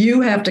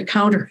 you have to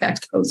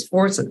counteract those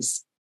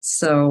forces.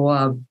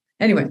 So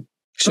anyway.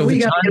 So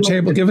the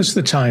timetable, give us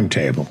the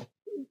timetable.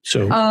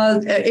 So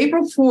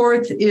April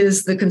 4th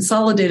is the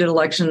consolidated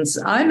elections.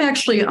 I'm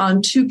actually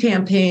on 2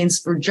 campaigns.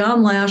 For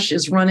John Lash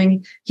is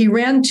running. He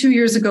ran 2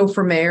 years ago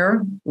for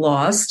mayor,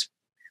 lost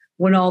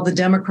when all the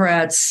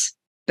Democrats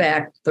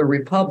backed the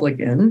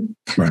Republican.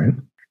 Right.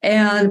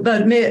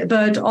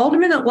 But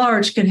aldermen at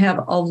large can have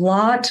a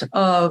lot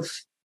of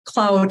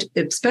clout,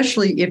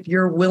 especially if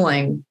you're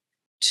willing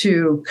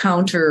to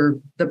counter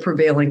the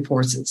prevailing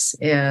forces.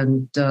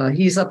 And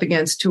he's up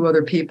against 2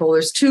 other people.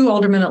 There's 2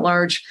 aldermen at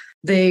large.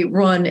 They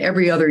run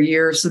every other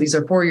year. So these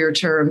are 4-year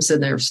terms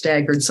and they're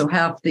staggered. So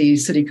half the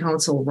city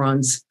council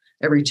runs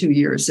every 2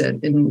 years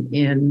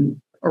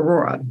in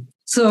Aurora.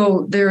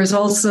 So there is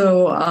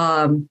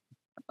also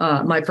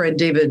my friend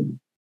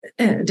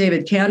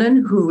David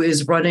Cannon, who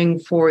is running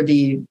for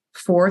the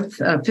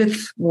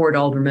 5th Ward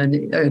alderman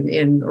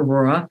in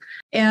Aurora.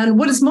 And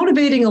what is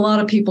motivating a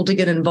lot of people to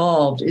get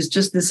involved is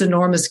just this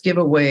enormous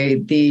giveaway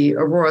the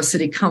Aurora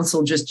City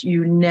Council just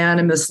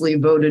unanimously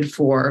voted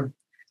for,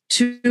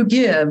 to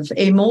give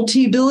a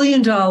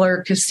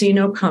multi-billion-dollar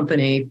casino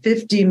company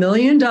 $50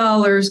 million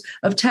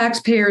of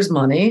taxpayers'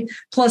 money,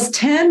 plus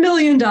 $10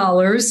 million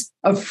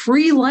of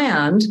free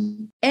land,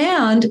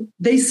 and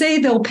they say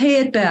they'll pay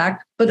it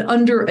back, but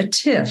under a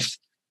TIF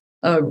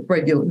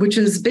regular, which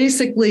is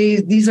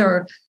basically, these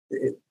are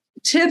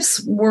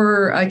TIFs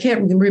were, I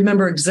can't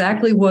remember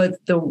exactly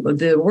what the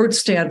words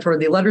stand for,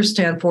 the letters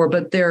stand for,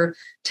 but they're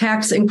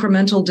tax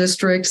incremental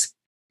districts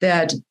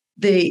that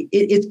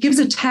it gives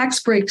a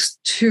tax breaks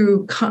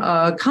to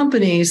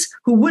companies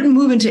who wouldn't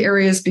move into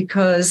areas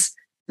because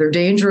they're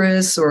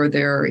dangerous or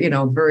they're,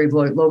 very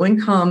low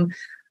income.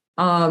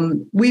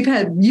 We've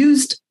had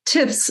used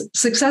TIFs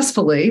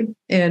successfully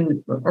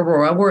in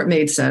Aurora where it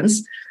made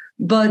sense.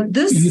 But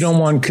this, you don't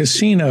want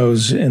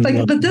casinos in.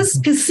 But this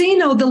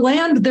casino, the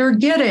land they're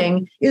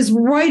getting is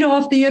right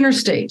off the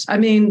interstate. I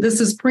mean,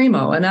 this is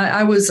primo. And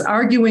I was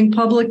arguing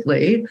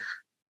publicly,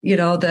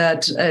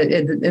 that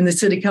in the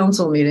city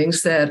council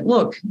meetings that,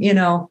 look,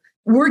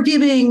 we're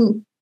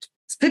giving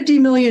 $50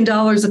 million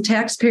of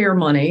taxpayer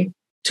money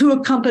to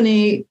a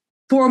company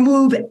for a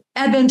move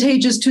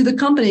advantageous to the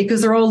company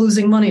because they're all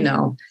losing money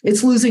now.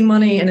 It's losing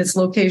money in its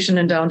location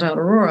in downtown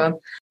Aurora.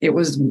 It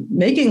was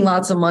making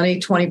lots of money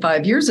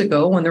 25 years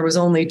ago when there was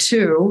only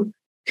 2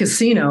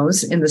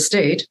 casinos in the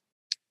state.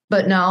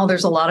 But now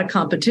there's a lot of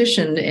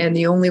competition, and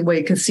the only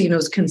way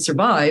casinos can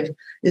survive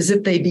is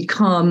if they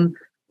become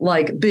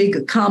like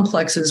big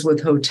complexes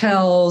with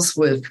hotels,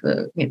 with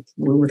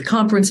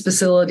conference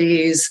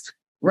facilities,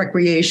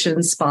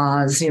 recreation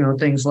spas,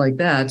 things like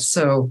that.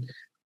 So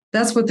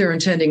that's what they're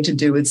intending to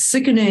do. It's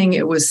sickening.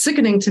 It was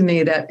sickening to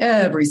me that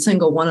every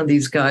single one of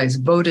these guys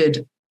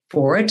voted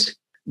for it.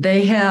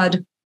 They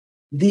had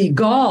the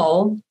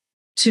gall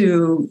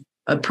to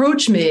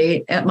approach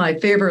me at my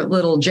favorite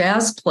little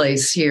jazz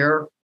place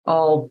here,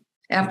 all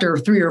after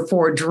 3 or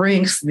 4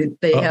 drinks.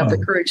 They have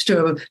the courage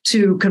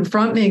to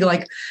confront me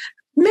like,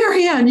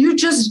 Marianne, you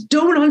just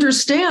don't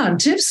understand.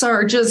 Tips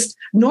are just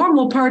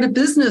normal part of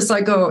business.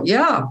 I go,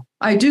 yeah,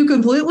 I do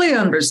completely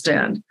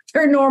understand.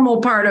 They're a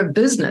normal part of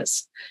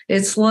business.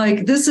 It's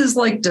like, this is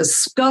like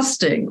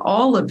disgusting,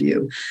 all of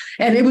you.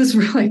 And it was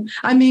really,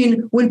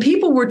 when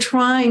people were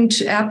trying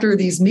to, after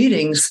these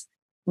meetings,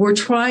 were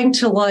trying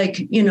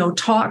to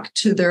talk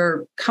to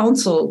their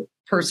council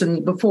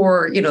person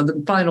before,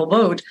 the final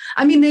vote.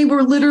 They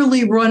were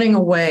literally running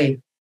away.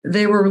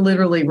 They were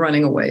literally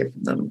running away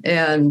from them.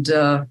 And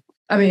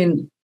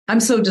I'm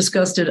so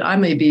disgusted. I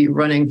may be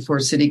running for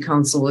city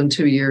council in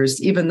 2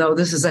 years, even though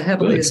this is a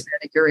heavily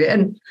Hispanic area.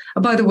 And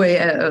by the way,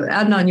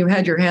 Adnan, you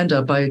had your hand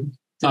up. I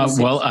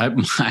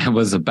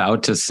was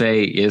about to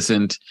say,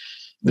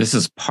 this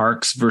is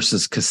parks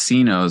versus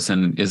casinos,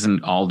 and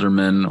isn't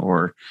alderman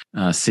or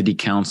city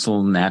council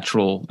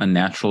a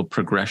natural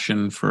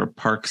progression for a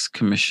parks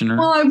commissioner?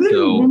 Well, I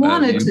wouldn't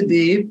want it to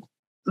be,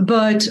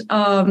 but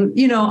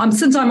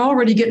since I'm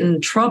already getting in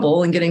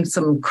trouble and getting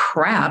some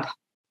crap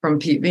from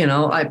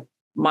people, I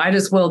might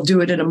as well do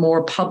it in a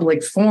more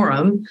public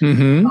forum.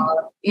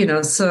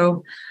 Mm-hmm.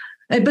 So,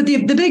 but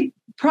the big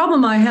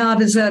problem I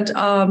have is that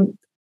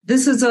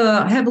this is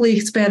a heavily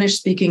Spanish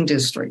speaking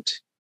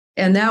district.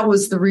 And that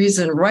was the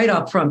reason right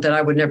up front that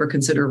I would never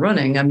consider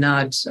running. I'm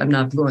not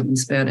fluent in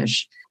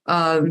Spanish.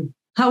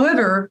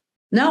 However,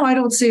 now I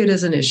don't see it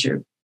as an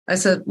issue. I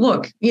said,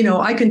 look,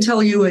 I can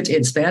tell you it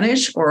in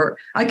Spanish, or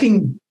I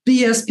can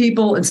BS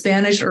people in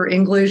Spanish or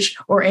English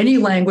or any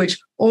language,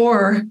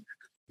 or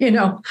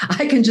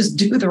I can just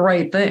do the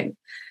right thing.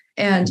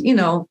 And,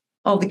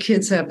 all the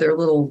kids have their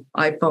little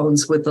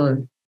iPhones with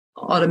the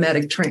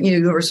automatic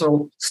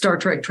universal Star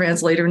Trek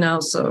translator now.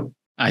 So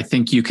I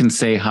think you can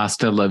say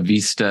hasta la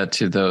vista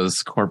to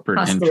those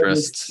corporate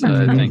interests.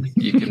 I think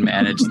you can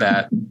manage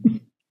that.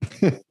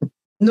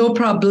 No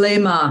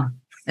problema.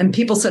 And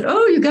people said,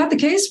 oh, you got the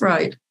case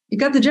right. You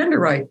got the gender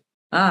right.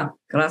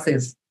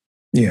 Gracias.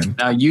 Yeah.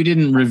 Now, you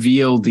didn't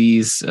reveal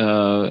these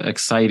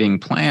exciting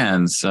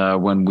plans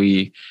when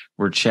we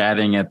were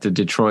chatting at the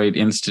Detroit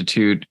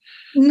Institute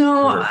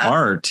for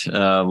Art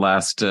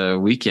last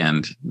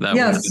weekend. That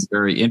was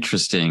very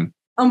interesting.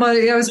 But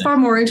it was far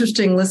more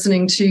interesting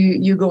listening to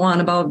you go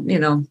on about,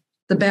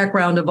 the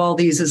background of all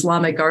these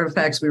Islamic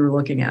artifacts we were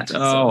looking at.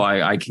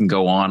 I can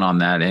go on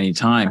that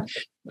anytime.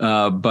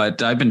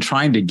 But I've been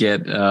trying to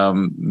get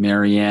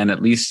Marianne,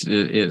 at least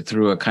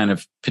through a kind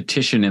of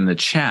petition in the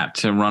chat,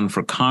 to run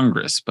for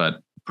Congress.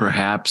 But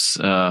perhaps,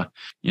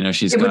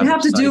 she's would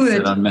have to do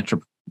it on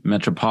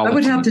Metropolitan. I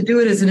would have to do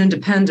it as an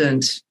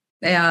independent.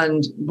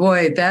 And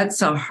boy,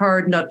 that's a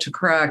hard nut to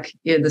crack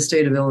in the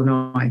state of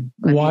Illinois.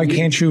 Why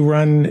can't you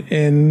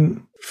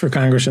run for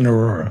Congress in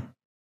Aurora?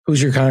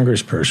 Who's your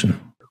congressperson?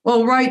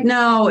 Well, right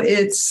now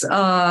it's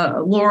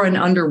Lauren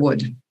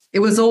Underwood. It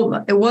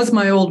was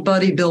my old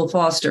buddy, Bill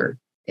Foster.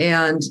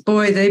 And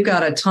boy, they've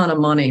got a ton of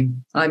money.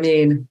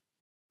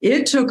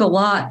 It took a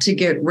lot to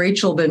get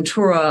Rachel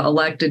Ventura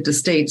elected to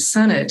state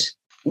Senate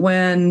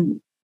when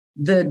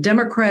the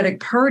Democratic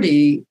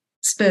Party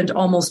spent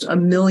almost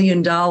 $1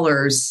 million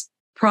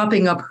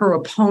propping up her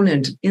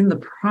opponent in the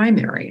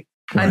primary.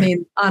 Right.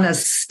 On a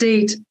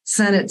state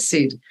Senate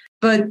seat.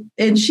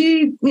 And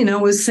she,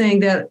 was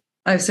saying that,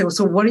 I said, well,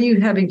 so what are you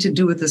having to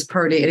do with this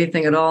party?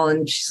 Anything at all?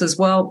 And she says,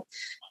 well,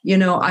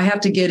 I have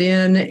to get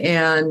in,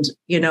 and,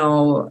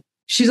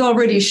 she's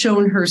already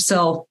shown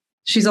herself.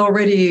 She's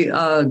already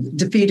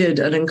defeated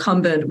an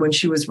incumbent when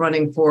she was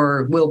running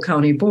for Will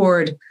County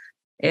Board.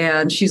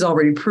 And she's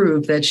already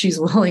proved that she's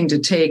willing to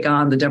take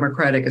on the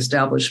Democratic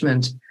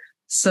establishment.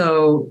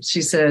 So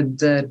she said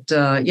that,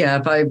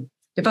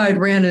 if I had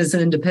ran as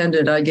an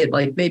independent, I'd get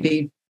like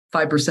maybe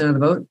 5% of the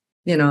vote.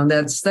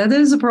 That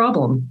is a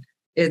problem.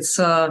 It's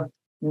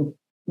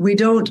we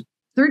don't.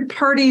 Third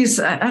parties,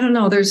 I don't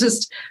know. There's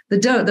just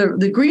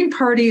the Green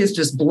Party has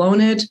just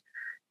blown it.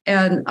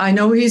 And I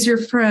know he's your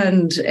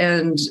friend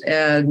and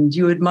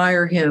you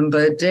admire him,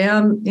 but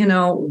damn,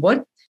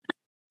 what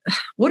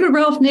did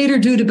Ralph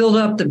Nader do to build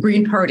up the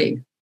Green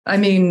Party?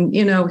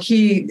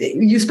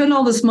 You spend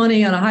all this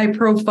money on a high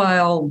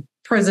profile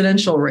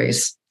presidential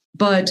race,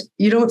 but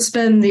you don't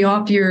spend the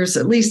off years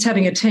at least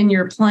having a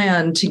 10-year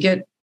plan to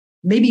get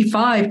maybe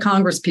 5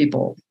 Congress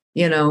people.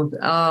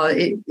 But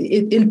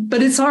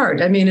it's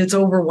hard. I mean, it's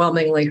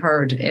overwhelmingly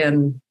hard.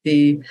 And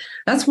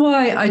that's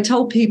why I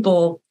tell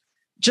people,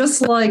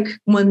 just like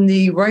when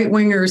the right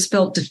wingers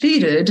felt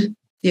defeated,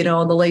 in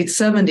the late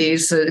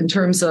 70s, in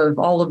terms of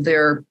all of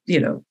their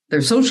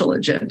social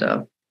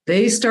agenda,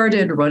 they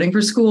started running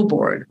for school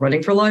board,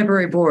 running for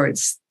library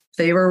boards.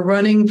 They were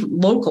running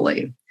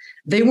locally.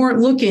 They weren't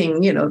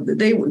looking,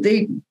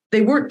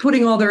 they weren't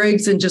putting all their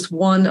eggs in just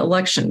one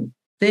election.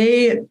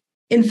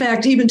 In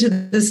fact, even to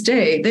this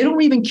day, they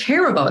don't even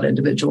care about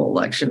individual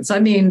elections. I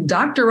mean,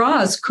 Dr.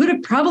 Oz could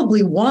have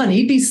probably won.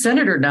 He'd be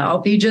senator now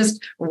if he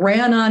just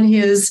ran on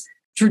his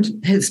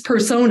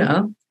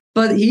persona.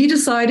 But he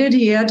decided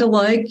he had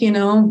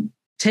to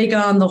take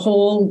on the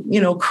whole,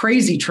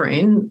 crazy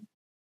train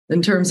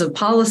in terms of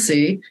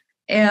policy.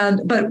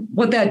 But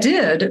what that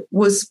did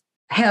was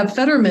have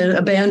Fetterman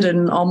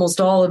abandon almost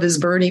all of his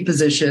Bernie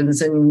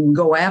positions and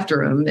go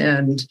after him.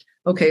 And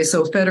okay,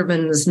 so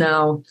Fetterman is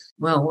now,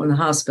 in the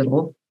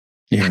hospital.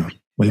 Yeah,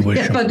 we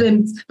wish. But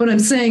then what I'm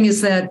saying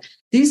is that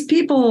these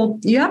people,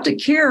 you have to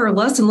care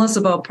less and less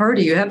about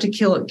party. You have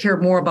to care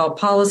more about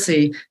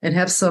policy and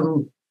have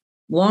some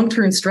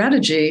long-term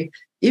strategy.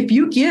 If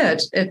you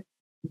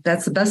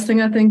that's the best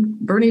thing I think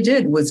Bernie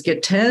did, was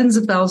get tens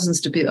of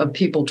thousands of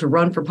people to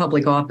run for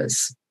public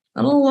office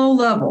on a low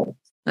level.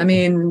 I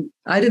mean,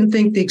 I didn't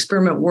think the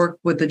experiment worked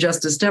with the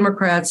Justice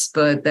Democrats,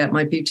 but that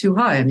might be too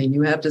high. I mean,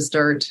 you have to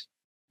start,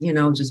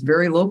 just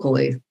very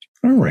locally.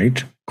 All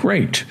right,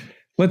 great.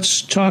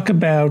 Let's talk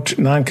about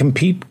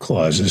non-compete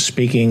clauses.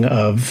 Speaking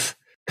of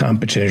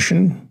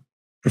competition,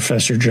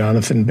 Professor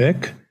Jonathan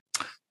Bick.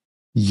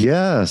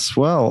 Yes,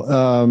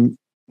 well,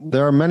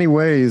 there are many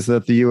ways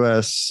that the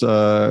U.S.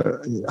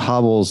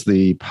 hobbles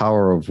the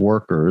power of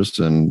workers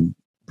and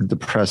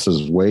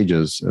depresses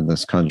wages in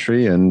this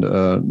country, and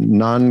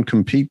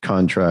non-compete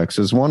contracts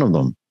is one of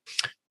them.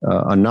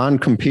 A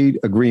non-compete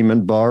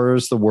agreement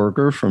bars the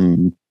worker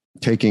from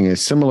taking a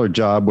similar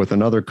job with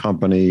another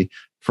company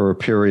for a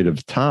period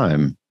of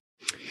time.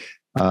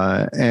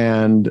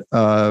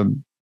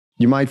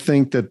 You might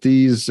think that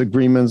these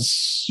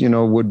agreements,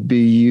 would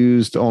be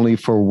used only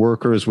for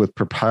workers with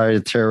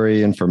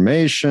proprietary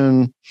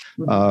information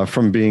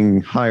from being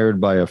hired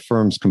by a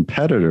firm's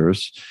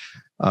competitors.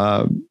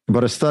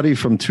 But a study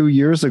from 2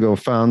 years ago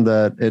found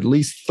that at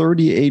least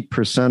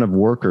 38% of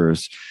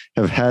workers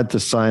have had to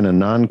sign a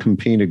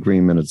non-compete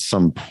agreement at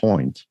some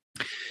point.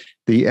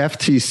 The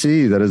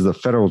FTC, that is the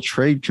Federal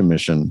Trade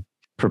Commission,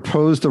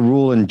 proposed a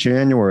rule in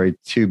January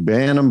to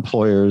ban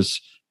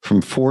employers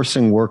from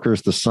forcing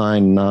workers to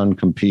sign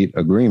non-compete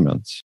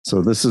agreements.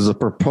 So this is a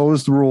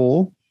proposed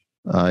rule.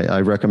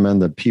 I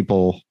recommend that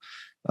people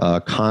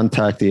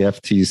contact the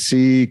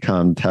FTC,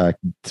 contact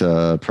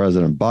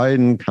President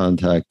Biden,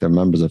 contact their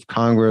members of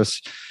Congress,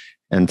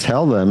 and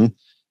tell them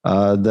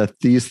that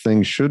these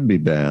things should be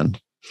banned.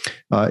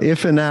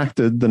 If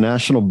enacted, the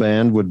national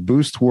ban would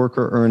boost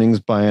worker earnings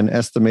by an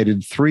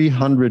estimated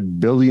 $300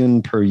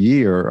 billion per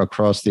year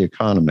across the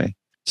economy.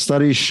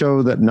 Studies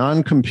show that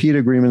non-compete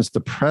agreements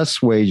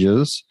depress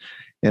wages,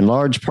 in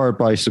large part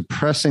by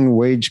suppressing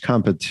wage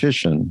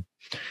competition.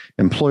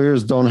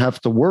 Employers don't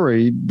have to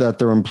worry that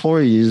their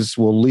employees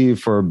will leave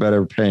for a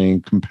better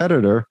paying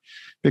competitor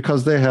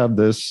because they have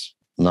this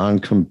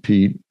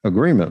non-compete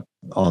agreement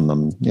on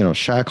them,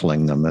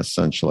 shackling them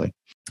essentially.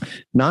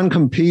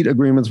 Non-compete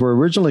agreements were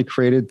originally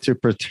created to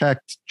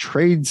protect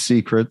trade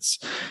secrets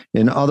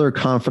and other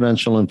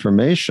confidential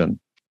information.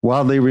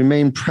 While they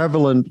remain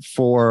prevalent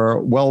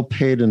for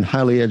well-paid and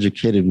highly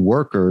educated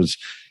workers,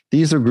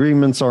 these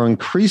agreements are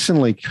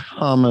increasingly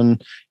common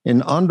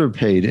in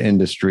underpaid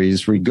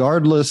industries,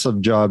 regardless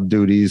of job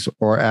duties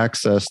or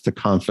access to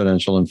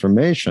confidential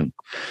information.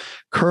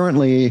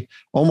 Currently,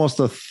 almost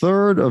a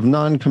third of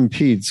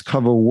non-competes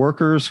cover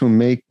workers who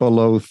make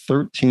below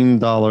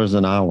 $13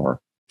 an hour.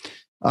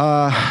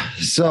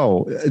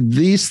 So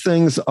these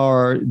things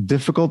are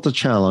difficult to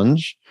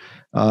challenge.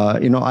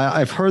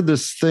 I've heard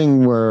this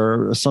thing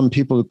where some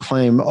people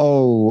claim,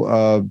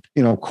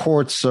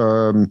 courts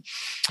don't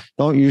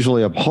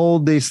usually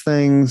uphold these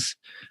things.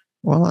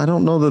 Well, I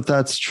don't know that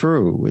that's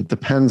true. It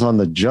depends on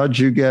the judge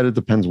you get. It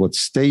depends what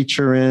state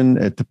you're in.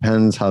 It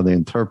depends how they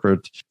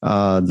interpret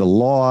the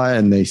law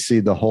and they see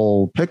the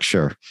whole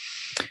picture.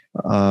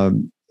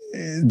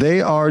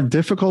 They are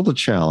difficult to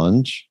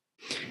challenge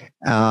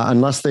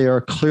unless they are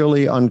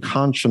clearly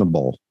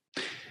unconscionable.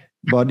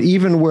 But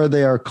even where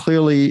they are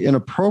clearly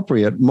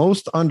inappropriate,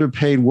 most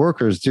underpaid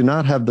workers do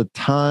not have the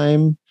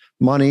time,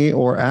 money,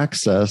 or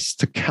access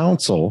to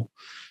counsel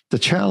to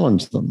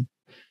challenge them.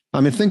 I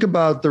mean, think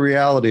about the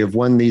reality of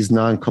when these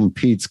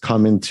non-competes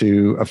come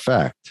into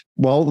effect.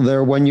 Well,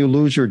 they're when you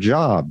lose your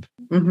job,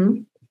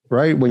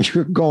 right? When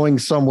you're going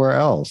somewhere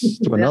else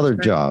to another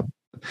job.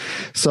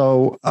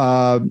 So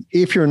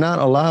if you're not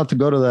allowed to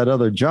go to that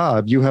other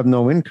job, you have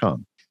no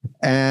income.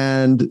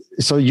 And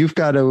so you've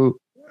got to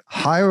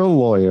hire a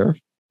lawyer,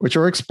 which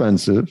are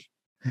expensive,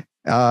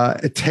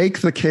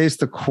 take the case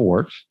to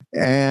court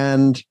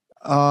and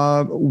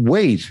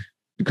wait,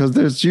 because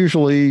there's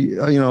usually,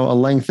 a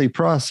lengthy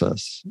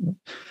process.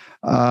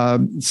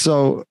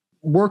 So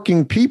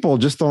working people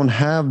just don't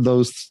have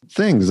those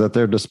things at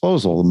their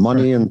disposal,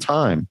 money and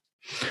time.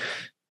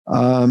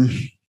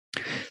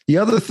 The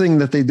other thing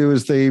that they do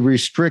is they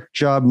restrict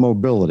job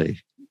mobility.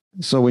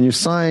 So when you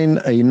sign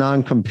a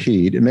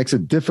non-compete, it makes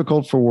it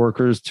difficult for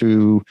workers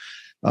to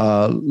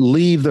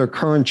leave their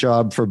current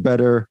job for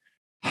better,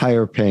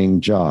 higher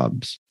paying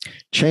jobs.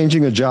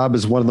 Changing a job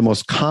is one of the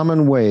most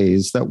common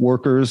ways that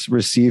workers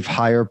receive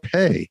higher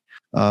pay.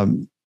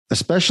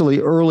 Especially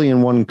early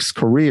in one's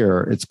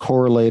career, it's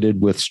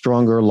correlated with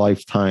stronger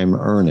lifetime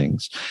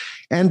earnings.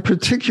 And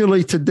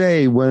particularly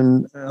today,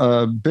 when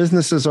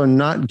businesses are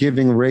not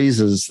giving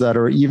raises that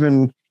are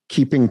even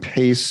keeping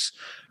pace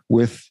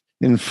with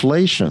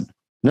inflation,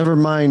 never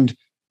mind,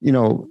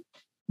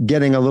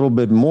 getting a little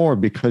bit more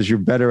because you're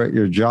better at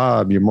your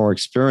job, you're more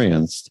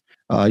experienced.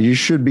 You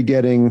should be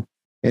getting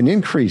an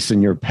increase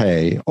in your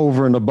pay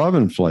over and above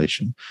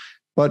inflation.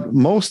 But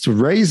most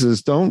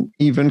raises don't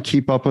even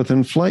keep up with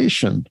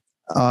inflation.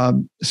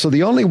 So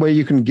the only way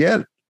you can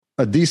get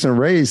a decent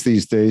raise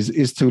these days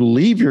is to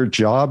leave your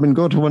job and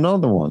go to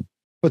another one.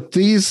 But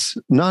these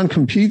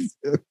non-compete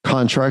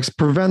contracts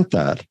prevent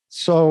that.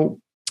 So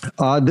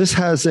this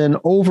has an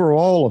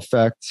overall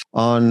effect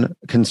on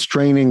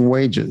constraining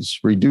wages,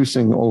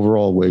 reducing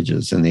overall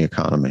wages in the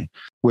economy.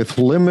 With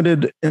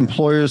limited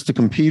employers to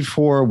compete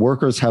for,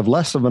 workers have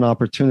less of an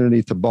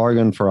opportunity to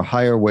bargain for a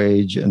higher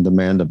wage and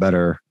demand a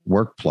better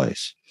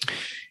workplace.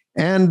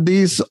 And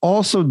these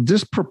also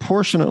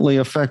disproportionately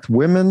affect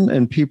women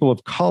and people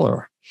of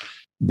color.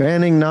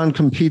 Banning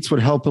non-competes would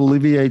help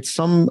alleviate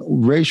some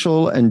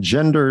racial and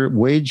gender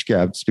wage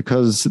gaps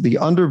because the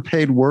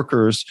underpaid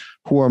workers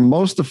who are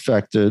most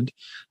affected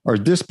are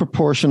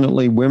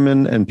disproportionately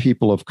women and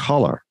people of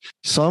color.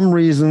 Some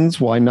reasons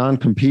why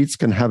non-competes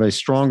can have a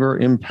stronger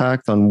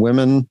impact on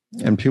women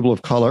and people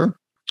of color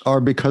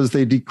are because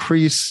they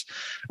decrease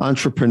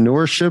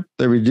entrepreneurship,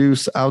 they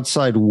reduce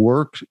outside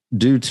work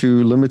due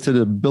to limited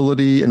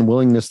ability and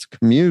willingness to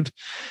commute,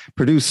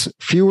 produce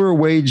fewer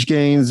wage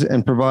gains,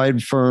 and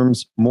provide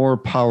firms more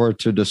power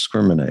to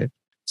discriminate.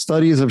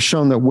 Studies have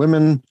shown that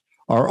women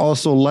are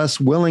also less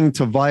willing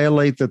to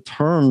violate the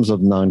terms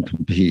of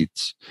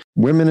non-competes.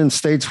 Women in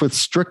states with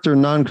stricter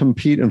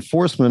non-compete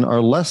enforcement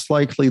are less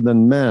likely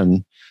than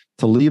men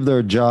to leave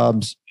their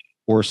jobs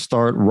or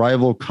start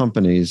rival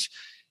companies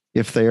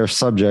if they are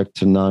subject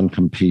to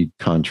non-compete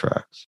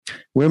contracts.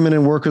 Women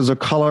and workers of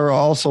color are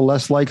also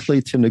less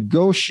likely to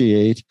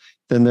negotiate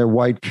than their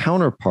white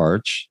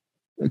counterparts,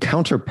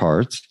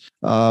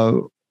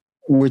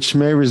 which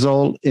may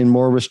result in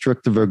more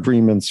restrictive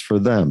agreements for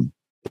them.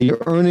 The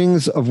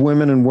earnings of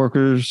women and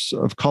workers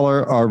of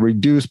color are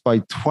reduced by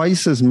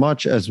twice as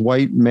much as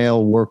white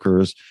male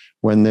workers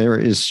when there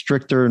is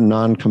stricter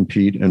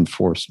non-compete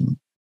enforcement.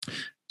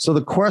 So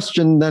the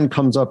question then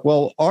comes up,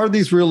 well, are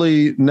these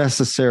really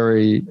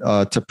necessary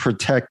to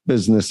protect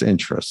business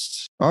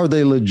interests? Are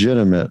they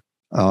legitimate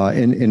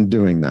in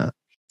doing that?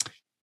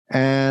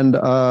 And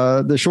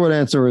the short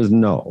answer is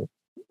no.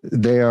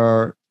 They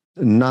are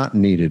not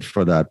needed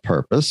for that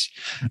purpose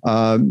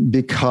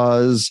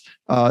because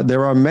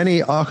there are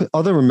many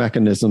other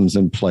mechanisms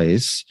in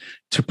place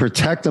to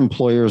protect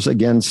employers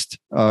against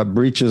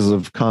breaches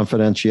of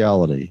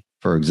confidentiality.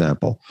 For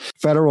example,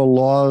 federal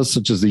laws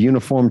such as the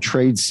Uniform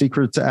Trade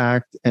Secrets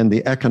Act and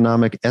the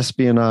Economic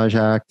Espionage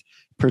Act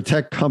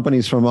protect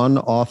companies from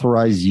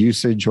unauthorized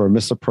usage or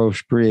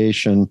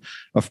misappropriation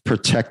of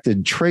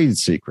protected trade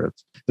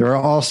secrets. There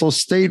are also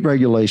state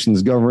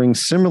regulations governing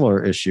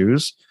similar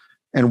issues,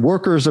 and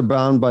workers are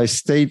bound by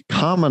state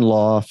common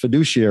law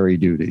fiduciary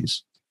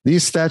duties.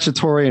 These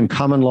statutory and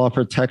common law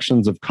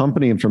protections of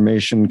company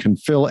information can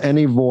fill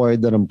any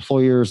void that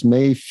employers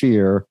may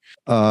fear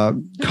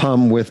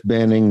come with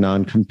banning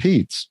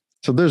non-competes.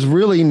 So there's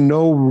really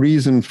no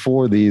reason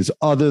for these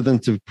other than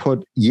to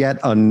put yet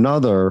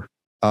another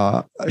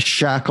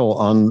shackle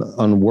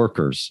on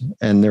workers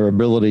and their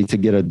ability to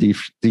get a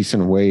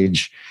decent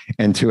wage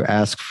and to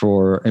ask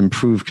for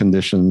improved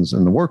conditions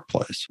in the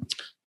workplace.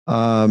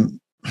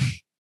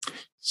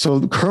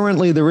 So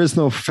currently, there is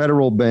no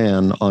federal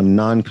ban on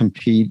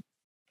non-compete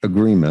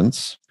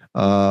agreements.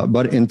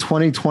 But in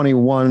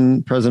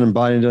 2021, President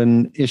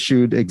Biden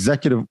issued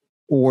executive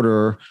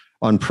order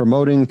on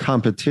promoting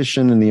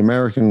competition in the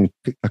American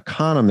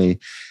economy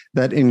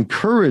that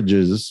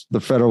encourages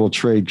the Federal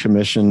Trade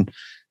Commission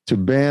to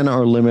ban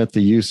or limit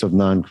the use of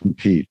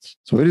non-competes.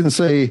 So he didn't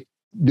say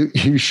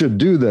you should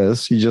do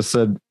this. He just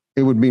said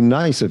it would be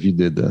nice if you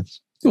did this.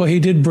 Well, he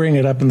did bring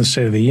it up in the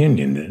State of the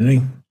Union, didn't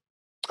he?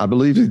 I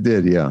believe he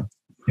did, yeah.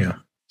 Yeah.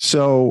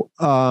 So,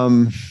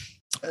 so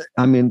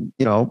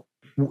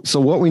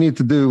what we need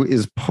to do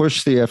is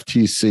push the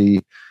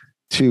FTC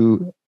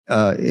to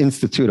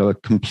institute a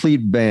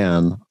complete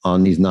ban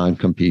on these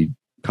non-compete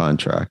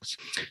contracts.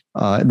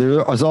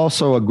 There is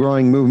also a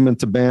growing movement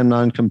to ban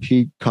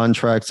non-compete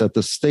contracts at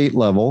the state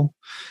level.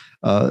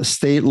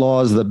 State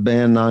laws that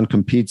ban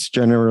non-competes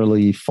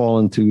generally fall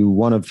into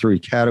one of three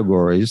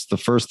categories. The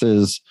first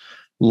is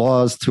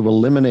laws to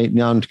eliminate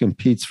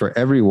non-competes for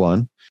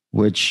everyone,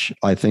 which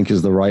I think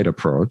is the right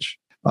approach.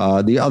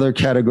 The other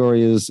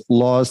category is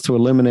laws to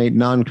eliminate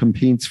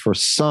non-competes for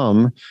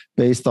some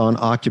based on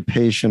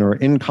occupation or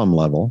income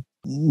level.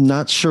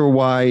 Not sure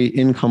why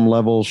income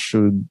level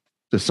should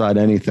decide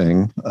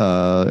anything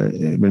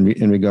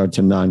in regard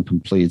to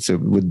non-competes.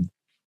 It would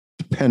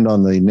depend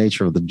on the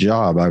nature of the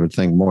job, I would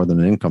think, more than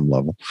an income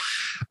level.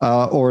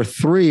 Or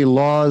 3,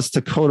 laws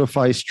to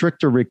codify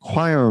stricter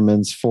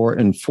requirements for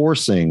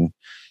enforcing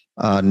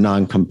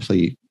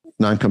non-compete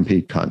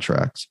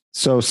contracts.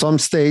 So some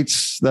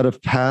states that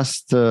have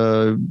passed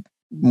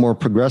more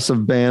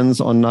progressive bans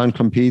on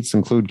non-competes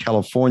include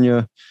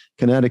California,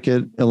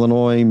 Connecticut,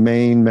 Illinois,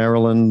 Maine,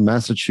 Maryland,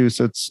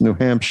 Massachusetts, New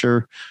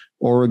Hampshire,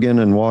 Oregon,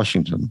 and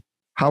Washington.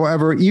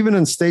 However, even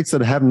in states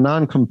that have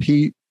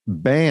non-compete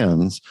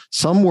bans,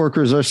 some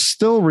workers are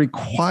still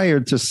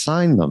required to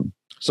sign them.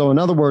 So in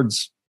other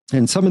words,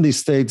 in some of these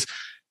states,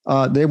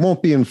 they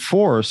won't be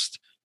enforced,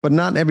 but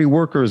not every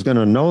worker is going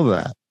to know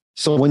that.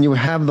 So when you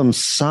have them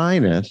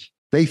sign it,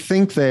 they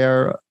think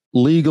they're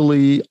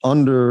legally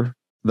under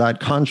that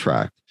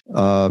contract.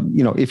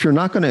 If you're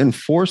not going to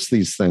enforce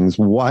these things,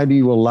 why do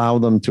you allow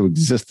them to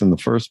exist in the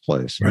first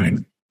place? Right.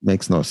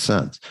 Makes no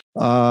sense.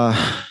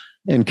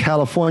 In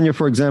California,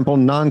 for example,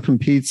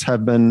 non-competes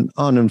have been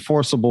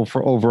unenforceable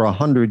for over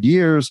 100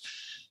 years,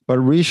 but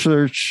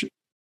research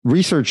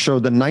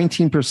showed that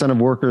 19% of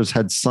workers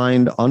had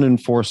signed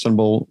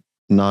unenforceable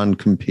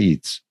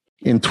non-competes.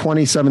 In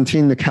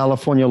 2017, the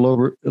California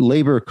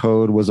Labor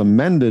Code was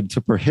amended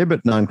to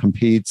prohibit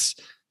non-competes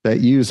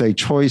that use a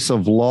choice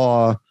of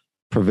law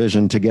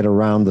provision to get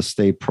around the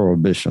state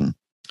prohibition.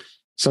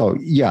 So,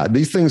 yeah,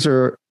 these things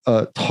are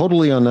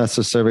totally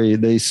unnecessary.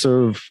 They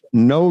serve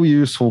no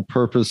useful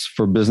purpose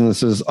for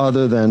businesses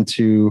other than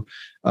to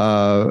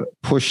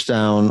push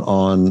down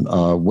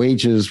on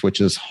wages, which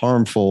is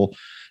harmful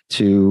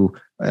to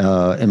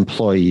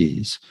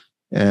employees.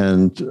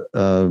 And,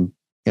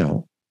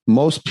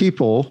 most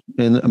people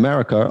in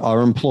America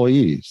are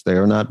employees. They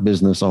are not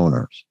business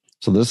owners.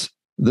 So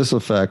this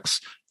affects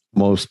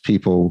most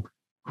people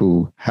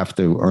who have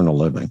to earn a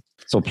living.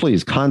 So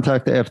please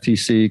contact the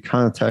FTC,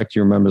 contact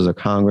your members of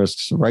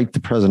Congress, write to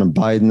President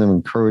Biden and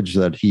encourage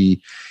that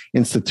he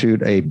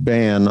institute a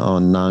ban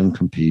on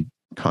non-compete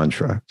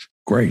contracts.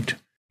 Great.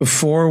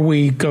 Before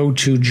we go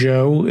to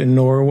Joe in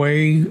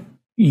Norway,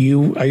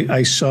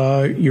 I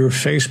saw your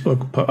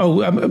Facebook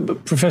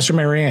post. Professor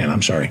Marianne,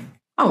 I'm sorry.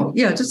 Oh,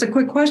 yeah, just a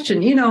quick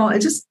question.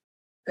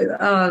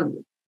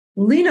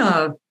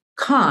 Lena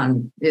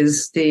Khan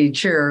is the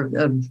chair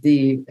of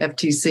the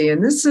FTC,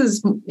 and this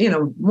is,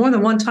 more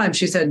than one time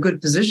she's had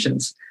good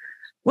positions.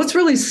 What's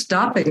really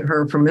stopping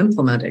her from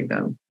implementing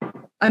them?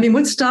 I mean,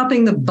 what's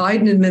stopping the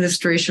Biden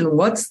administration?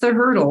 What's the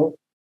hurdle?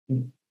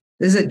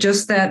 Is it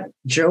just that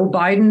Joe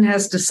Biden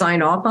has to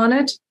sign off on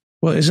it?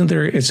 Well, isn't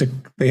there?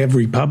 They have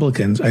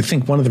Republicans. I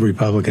think one of the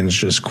Republicans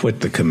just quit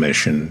the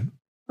commission.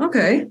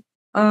 Okay.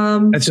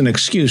 That's an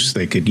excuse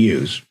they could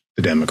use,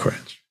 the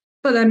Democrats.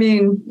 But I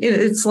mean,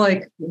 it's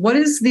like, what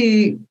is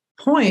the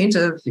point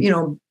of,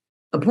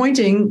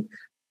 appointing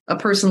a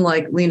person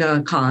like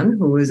Lena Khan,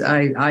 who is,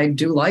 I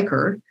do like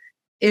her,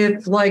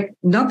 if like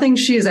nothing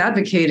she is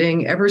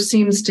advocating ever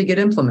seems to get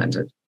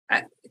implemented?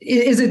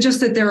 Is it just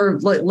that they're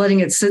letting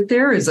it sit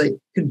there? Is like,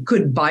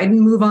 could Biden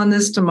move on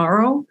this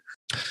tomorrow?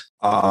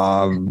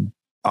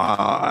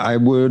 I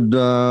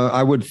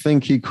would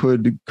think he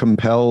could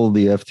compel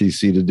the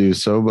FTC to do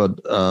so,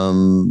 but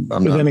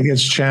then it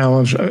gets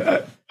challenged.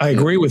 I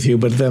agree with you,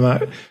 but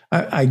then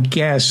I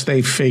guess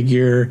they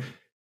figure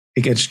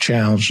it gets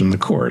challenged in the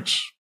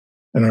courts,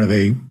 and are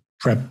they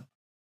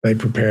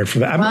prepared for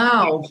that?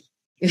 Wow.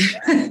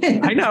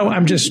 I know.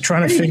 I'm just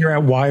trying to figure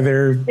out why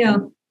they're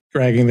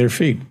dragging their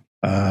feet.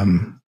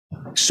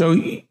 So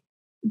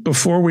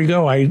before we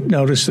go, I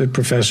noticed that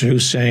Professor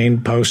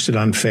Husain posted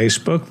on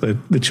Facebook that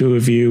the two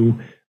of you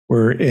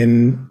were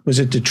in, was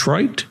it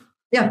Detroit?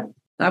 Yeah,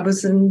 I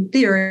was in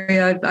the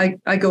area.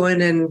 I go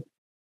in and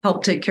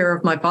help take care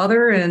of my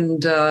father,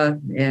 and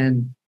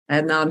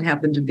Adnan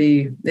happened to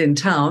be in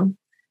town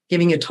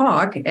giving a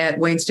talk at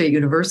Wayne State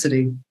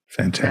University.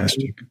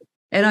 Fantastic.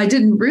 And I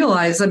didn't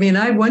realize, I mean,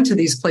 I went to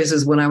these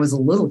places when I was a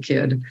little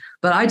kid,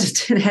 but I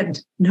just had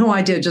no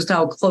idea just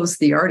how close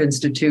the Art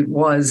Institute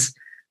was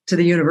to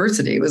the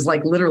university. It was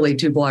like literally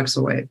 2 blocks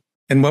away.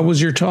 And what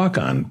was your talk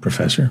on,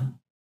 Professor?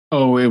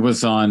 Oh, it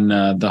was on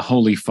the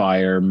Holy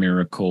Fire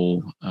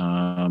miracle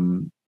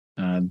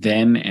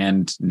then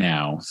and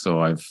now.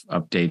 So I've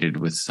updated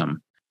with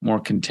some more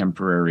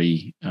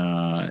contemporary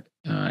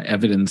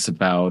evidence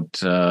about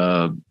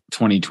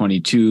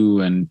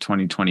 2022 and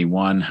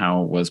 2021,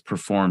 how it was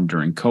performed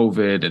during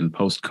COVID and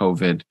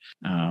post-COVID.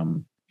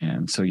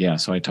 And so,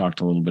 so I talked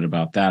a little bit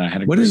about that. I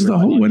had what is the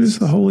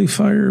Holy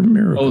Fire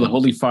miracle? Oh, the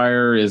Holy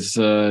Fire is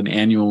an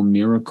annual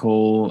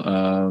miracle,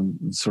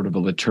 sort of a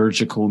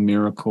liturgical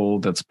miracle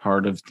that's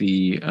part of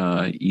the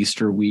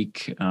Easter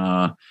week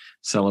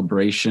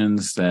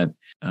celebrations that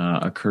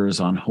occurs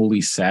on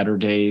Holy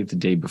Saturday, the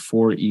day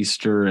before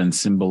Easter, and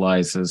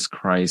symbolizes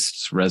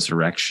Christ's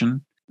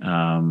resurrection.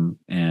 In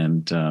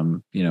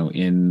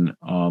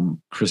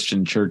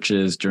Christian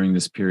churches during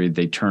this period,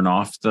 they turn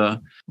off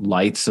the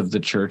lights of the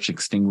church,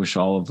 extinguish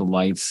all of the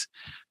lights.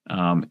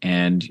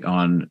 And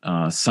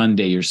on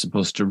Sunday, you're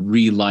supposed to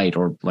relight,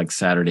 or like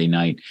Saturday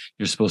night,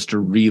 you're supposed to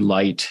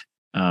relight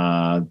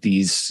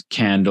these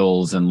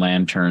candles and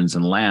lanterns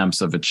and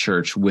lamps of a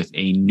church with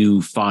a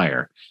new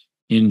fire.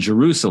 In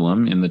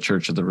Jerusalem, in the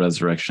Church of the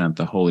Resurrection at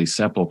the Holy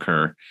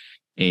Sepulchre,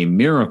 a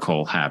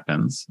miracle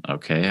happens.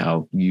 Okay,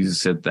 I'll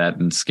use that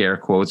in scare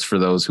quotes for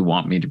those who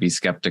want me to be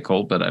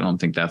skeptical, but I don't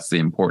think that's the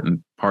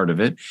important part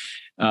of it.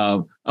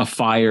 A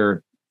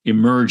fire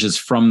emerges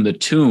from the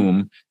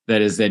tomb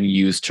that is then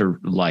used to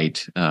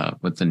light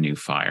with the new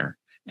fire.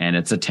 And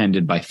it's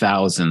attended by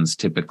thousands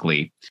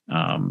typically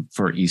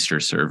for Easter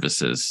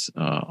services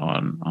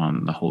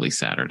on the Holy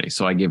Saturday.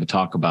 So I gave a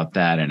talk about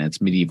that and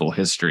its medieval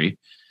history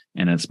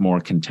and its more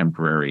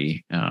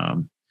contemporary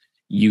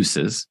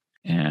uses,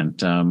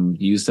 and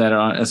use that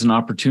as an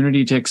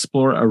opportunity to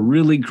explore a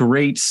really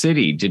great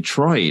city,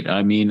 Detroit.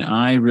 I mean,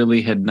 I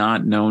really had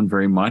not known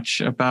very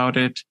much about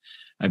it.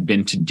 I've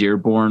been to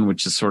Dearborn,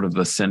 which is sort of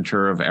the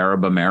center of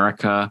Arab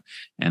America,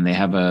 and they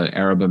have an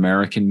Arab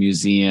American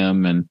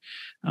museum and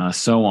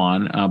so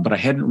on. But I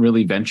hadn't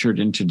really ventured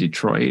into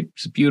Detroit.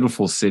 It's a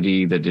beautiful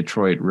city, the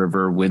Detroit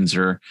River,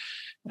 Windsor,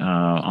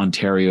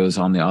 Ontario's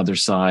on the other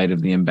side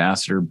of the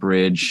Ambassador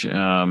Bridge,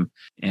 and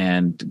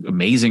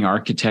amazing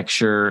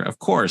architecture. Of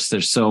course,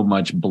 there's so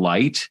much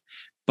blight,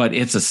 but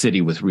it's a city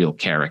with real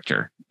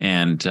character.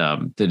 And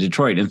the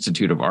Detroit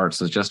Institute of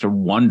Arts is just a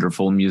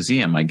wonderful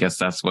museum. I guess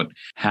that's what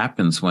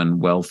happens when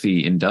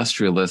wealthy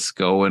industrialists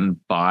go and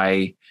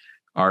buy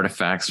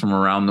artifacts from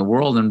around the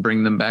world and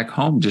bring them back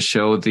home to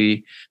show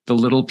the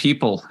little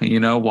people,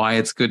 why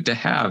it's good to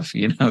have,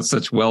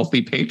 such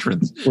wealthy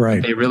patrons.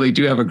 Right. They really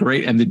do have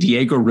and the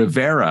Diego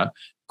Rivera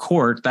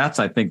court, that's,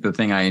 I think, the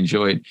thing I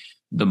enjoyed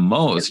the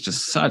most,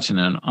 just such an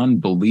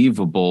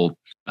unbelievable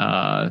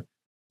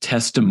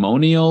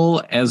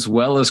testimonial as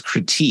well as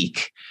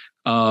critique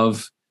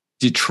of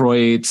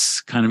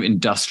Detroit's kind of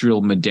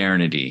industrial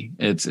modernity.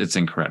 It's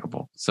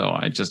incredible. So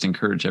I just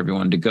encourage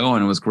everyone to go,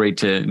 and it was great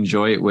to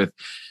enjoy it with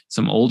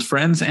some old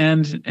friends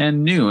and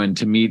new, and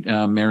to meet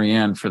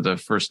Marianne for the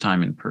first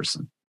time in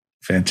person.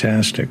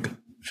 Fantastic.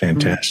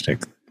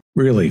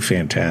 Really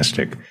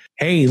fantastic.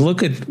 Hey,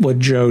 look at what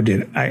Joe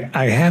did.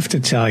 I have to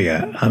tell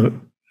you,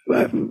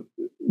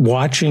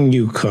 watching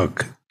you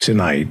cook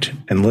tonight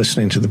and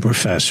listening to the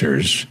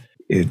professors,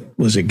 it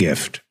was a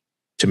gift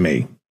to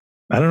me.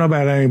 I don't know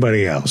about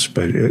anybody else,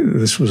 but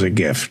this was a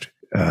gift.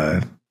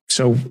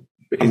 So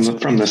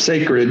from the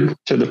sacred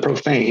to the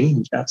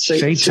profane, that's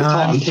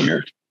Satan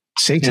here.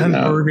 Satan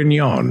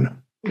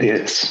bourguignon.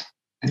 It's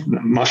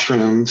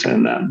mushrooms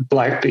and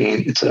black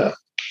bean. It's a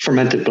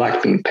fermented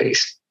black bean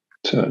paste.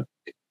 So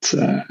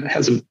it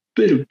has a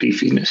bit of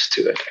beefiness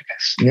to it, I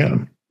guess. Yeah.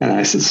 And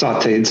I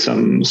sauteed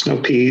some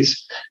snow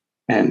peas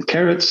and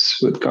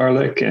carrots with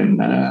garlic and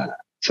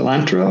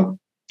cilantro.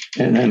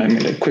 And then I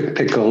made a quick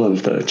pickle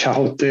of the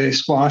chayote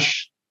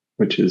squash,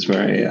 which is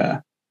very,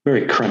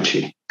 very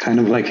crunchy, kind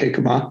of like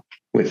jicama,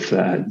 with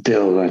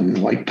dill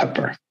and white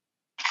pepper.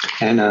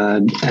 And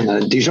a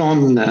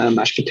Dijon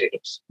mashed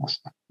potatoes.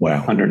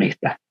 Wow. Underneath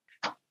that.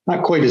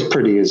 Not quite as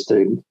pretty as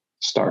the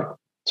start.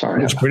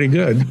 Sorry. It's pretty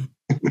good.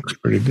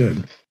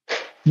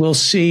 We'll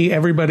see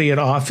everybody at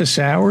office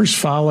hours.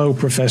 Follow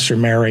Professor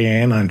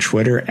Marianne on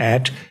Twitter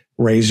at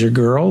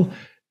RazorGirl.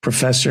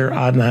 Professor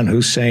Adnan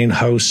Husain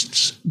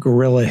hosts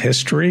Guerrilla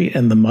History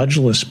and the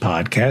Mudgeless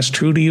podcast.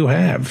 Who do you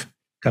have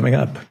coming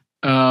up?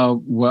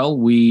 Well,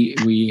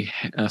 we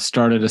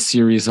started a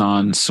series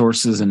on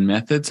sources and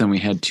methods, and we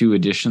had two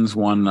editions.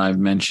 One, I've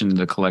mentioned,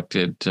 the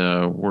collected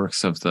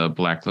works of the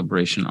Black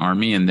Liberation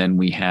Army, and then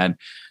we had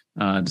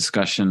a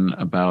discussion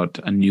about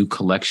a new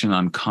collection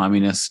on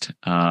communist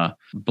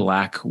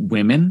Black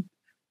women,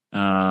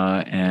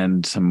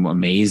 and some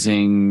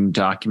amazing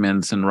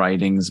documents and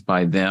writings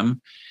by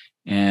them.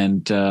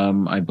 And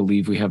I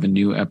believe we have a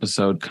new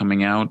episode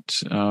coming out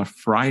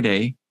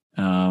Friday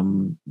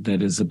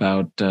that is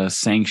about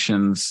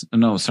sanctions.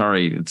 No,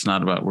 sorry, it's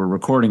not about. We're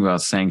recording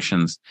about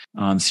sanctions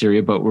on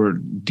Syria, but we're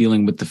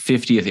dealing with the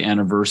 50th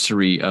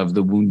anniversary of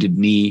the Wounded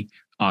Knee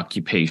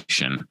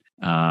occupation,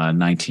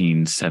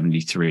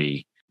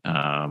 1973.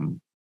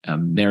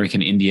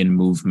 American Indian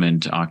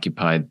movement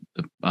occupied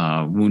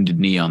Wounded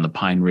Knee on the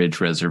Pine Ridge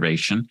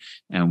Reservation,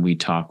 and we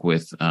talk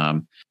with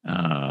a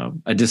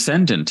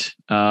descendant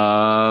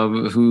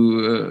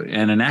who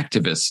and an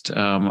activist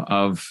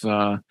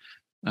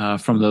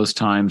from those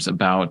times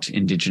about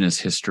Indigenous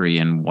history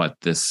and what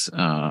this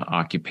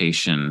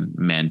occupation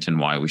meant and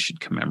why we should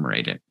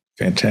commemorate it.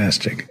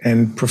 Fantastic.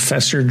 And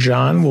Professor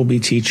John will be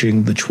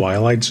teaching The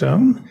Twilight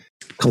Zone,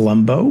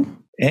 Columbo,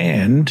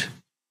 and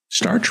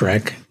Star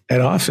Trek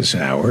at office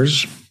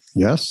hours.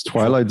 Yes,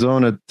 Twilight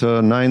Zone at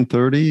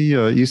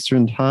 9:30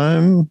 Eastern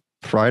Time,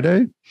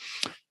 Friday.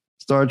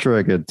 Star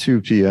Trek at 2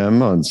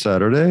 p.m. on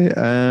Saturday.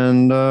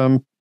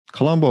 And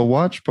Columbo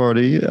Watch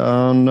Party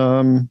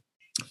on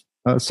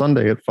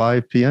Sunday at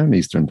 5 p.m.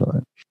 Eastern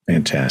Time.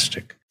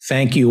 Fantastic.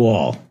 Thank you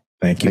all.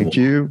 Thank you. Thank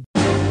you.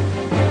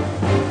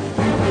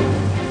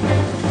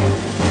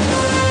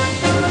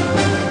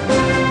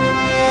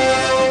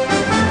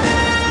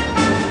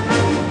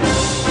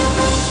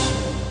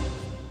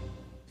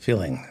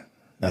 Feeling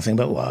nothing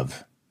but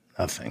love.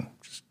 Nothing.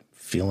 Just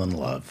feeling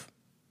love.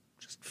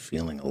 Just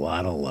feeling a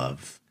lot of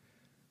love.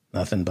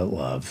 Nothing but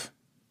love.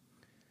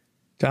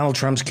 Donald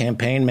Trump's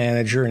campaign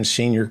manager and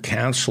senior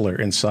counselor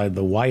inside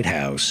the White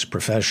House,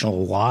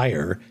 professional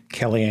liar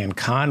Kellyanne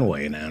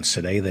Conway, announced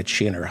today that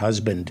she and her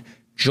husband,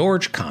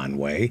 George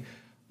Conway,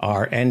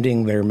 are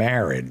ending their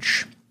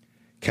marriage.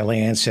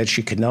 Kellyanne said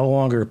she could no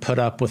longer put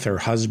up with her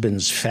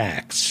husband's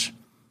facts.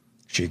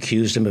 She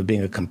accused him of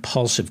being a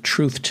compulsive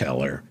truth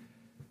teller.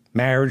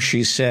 Marriage,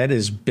 she said,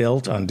 is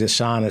built on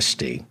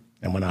dishonesty.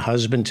 And when a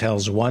husband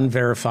tells one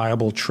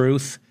verifiable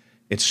truth,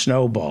 it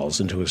snowballs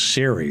into a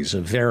series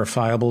of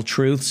verifiable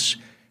truths.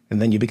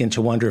 And then you begin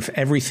to wonder if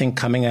everything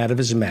coming out of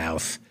his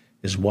mouth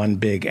is one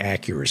big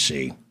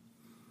accuracy.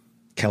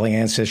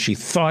 Kellyanne says she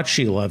thought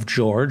she loved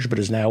George, but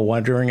is now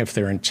wondering if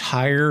their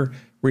entire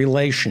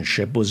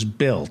relationship was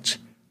built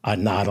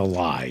on not a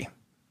lie.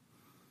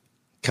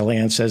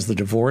 Kellyanne says the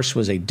divorce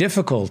was a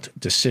difficult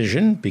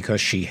decision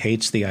because she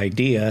hates the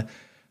idea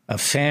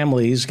of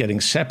families getting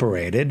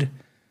separated,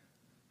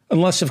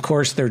 unless, of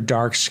course, they're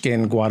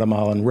dark-skinned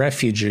Guatemalan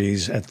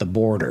refugees at the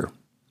border.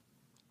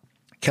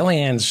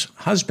 Kellyanne's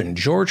husband,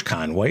 George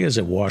Conway, is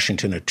a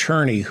Washington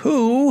attorney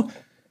who,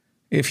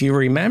 if you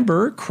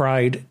remember,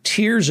 cried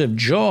tears of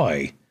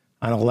joy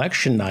on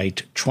election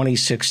night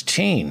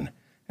 2016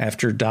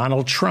 after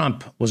Donald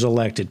Trump was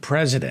elected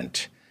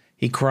president.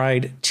 He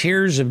cried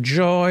tears of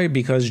joy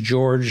because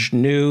George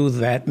knew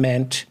that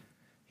meant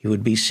he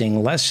would be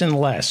seeing less and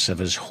less of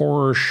his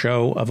horror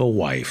show of a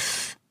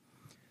wife.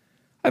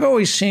 I've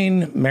always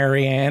seen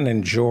Marianne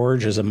and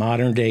George as a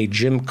modern-day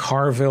Jim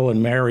Carville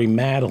and Mary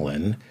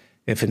Madeline,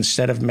 if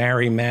instead of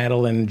Mary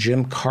Madeline,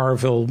 Jim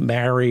Carville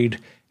married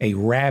a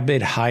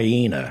rabid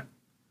hyena.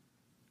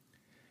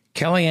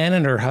 Kellyanne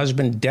and her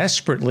husband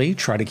desperately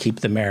try to keep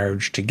the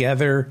marriage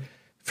together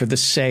for the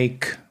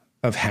sake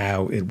of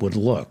how it would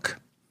look,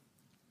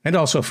 and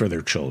also for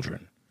their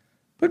children,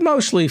 but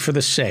mostly for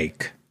the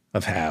sake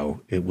of how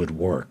it would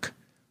work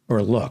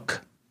or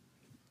look.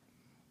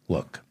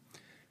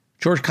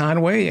 George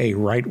Conway, a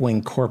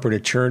right-wing corporate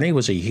attorney,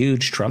 was a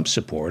huge Trump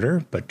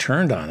supporter, but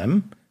turned on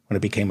him when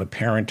it became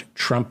apparent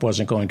Trump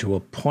wasn't going to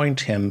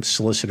appoint him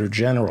Solicitor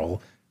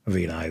General of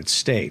the United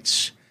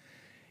States.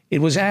 It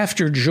was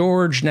after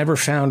George never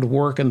found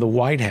work in the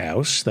White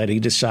House that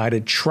he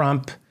decided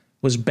Trump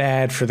was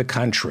bad for the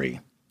country.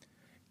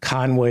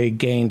 Conway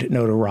gained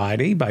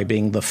notoriety by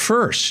being the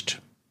first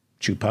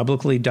to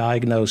publicly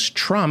diagnose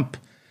Trump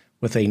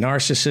with a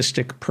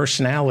narcissistic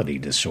personality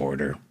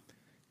disorder.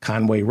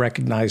 Conway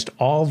recognized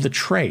all the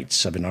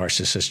traits of a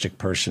narcissistic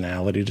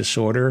personality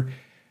disorder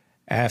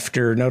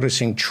after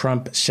noticing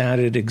Trump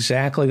sounded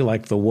exactly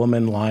like the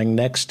woman lying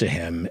next to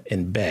him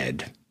in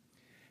bed.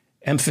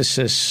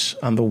 Emphasis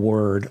on the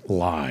word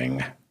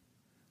lying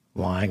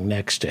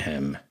next to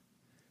him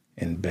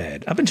in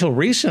bed. Up until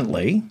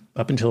recently,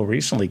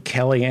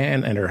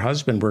 Kellyanne and her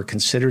husband were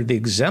considered the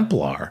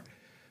exemplar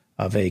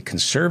of a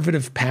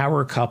conservative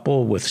power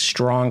couple with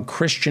strong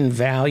Christian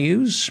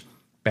values,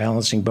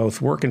 balancing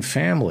both work and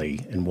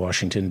family in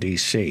Washington,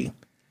 D.C.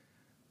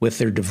 With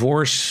their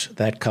divorce,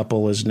 that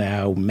couple is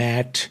now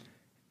Matt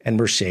and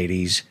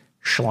Mercedes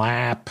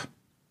Schlapp.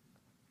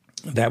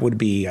 That would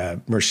be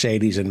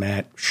Mercedes and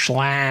Matt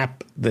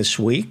Schlapp this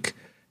week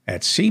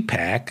at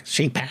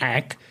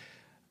CPAC.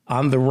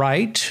 On the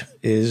right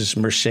is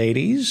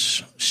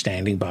Mercedes,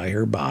 standing by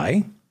her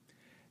by.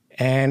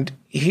 And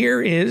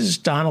here is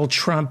Donald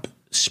Trump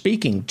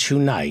speaking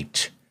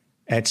tonight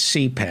at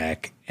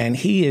CPAC, and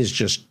he is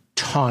just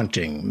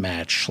taunting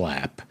Matt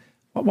Schlapp.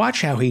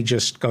 Watch how he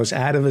just goes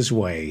out of his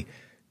way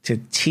to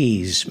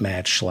tease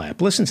Matt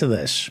Schlapp. Listen to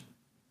this.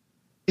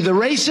 The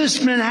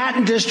racist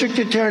Manhattan District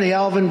Attorney,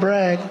 Alvin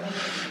Bragg,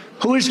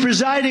 who is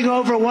presiding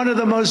over one of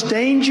the most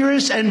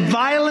dangerous and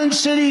violent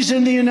cities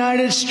in the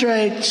United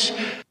States.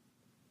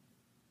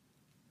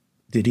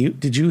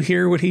 Did you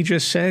hear what he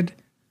just said?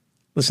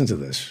 Listen to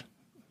this.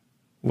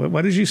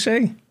 What did you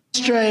say?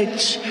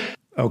 Straits.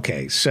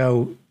 Okay,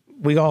 so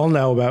we all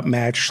know about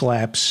Matt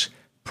Schlapp's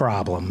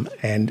problem,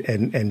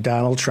 and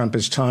Donald Trump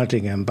is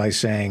taunting him by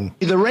saying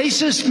the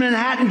racist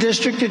Manhattan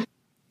District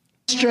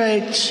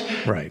Straits.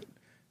 Right.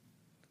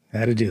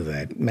 How to do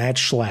that. Matt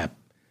Schlapp,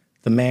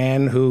 the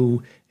man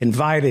who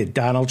invited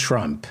Donald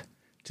Trump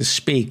to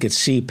speak at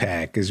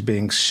CPAC, is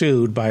being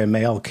sued by a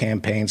male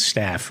campaign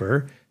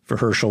staffer for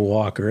Herschel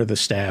Walker.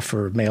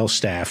 The male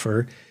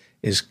staffer,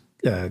 is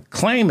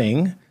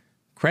claiming,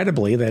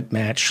 credibly, that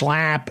Matt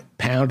Schlapp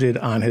pounded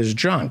on his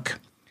junk.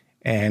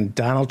 And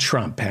Donald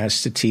Trump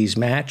has to tease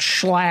Matt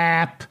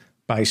Schlapp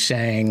by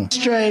saying,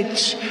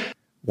 Straits.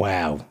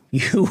 Wow,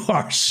 you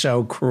are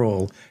so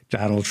cruel,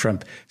 Donald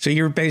Trump. So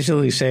you're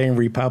basically saying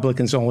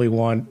Republicans only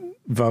want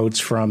votes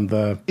from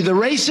the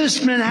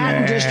racist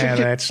Manhattan District.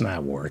 That's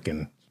not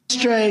working.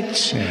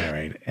 Straits. All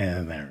right.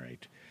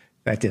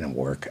 That didn't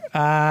work.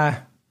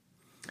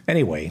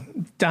 Anyway,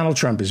 Donald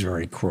Trump is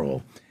very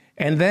cruel.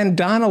 And then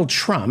Donald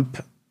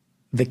Trump,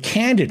 the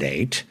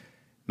candidate,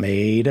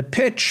 made a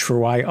pitch for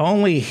why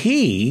only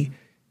he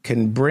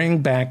can bring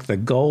back the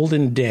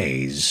golden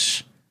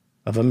days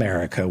of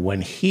America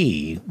when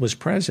he was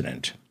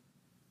president.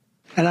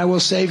 And I will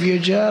save your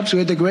jobs. We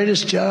had the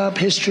greatest job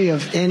history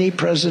of any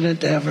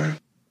president ever.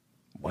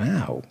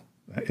 Wow.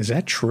 Is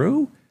that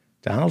true?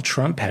 Donald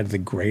Trump had the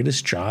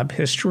greatest job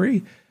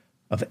history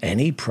of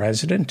any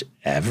president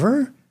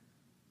ever?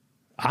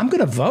 I'm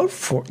going to vote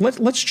for it.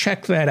 Let's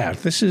check that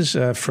out. This is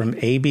from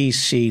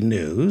ABC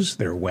News,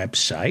 their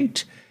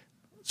website.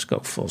 Let's go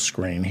full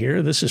screen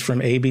here. This is from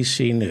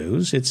ABC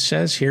News. It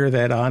says here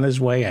that on his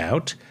way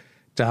out,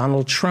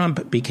 Donald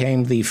Trump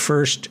became the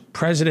first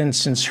president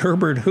since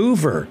Herbert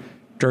Hoover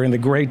during the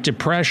Great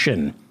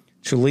Depression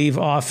to leave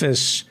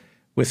office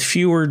with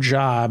fewer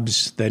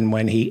jobs than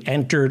when he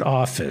entered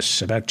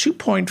office. About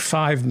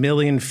 2.5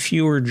 million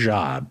fewer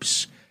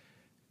jobs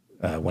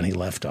when he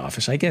left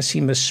office. I guess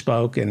he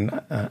misspoke,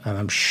 and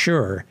I'm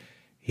sure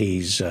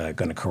he's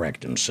going to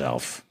correct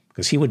himself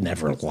because he would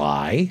never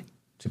lie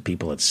to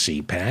people at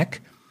CPAC.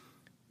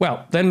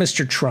 Well, then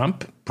Mr.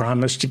 Trump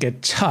promised to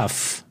get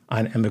tough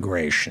on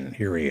immigration.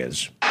 Here he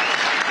is.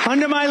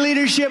 Under my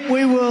leadership,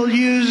 we will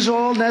use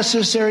all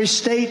necessary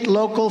state,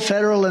 local,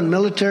 federal, and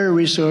military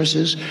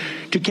resources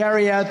to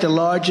carry out the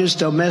largest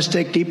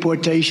domestic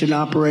deportation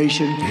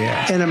operation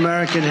in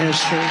American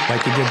history.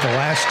 Like you did the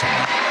last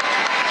time.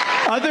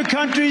 Other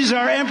countries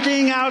are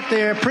emptying out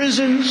their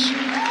prisons,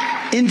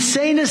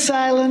 insane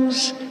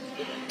asylums,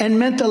 and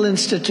mental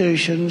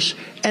institutions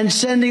and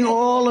sending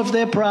all of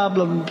their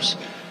problems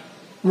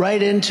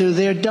right into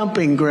their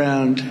dumping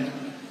ground,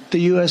 the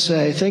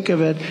USA. Think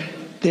of it.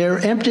 They're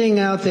emptying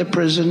out their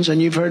prisons,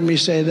 and you've heard me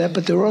say that,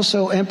 but they're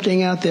also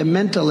emptying out their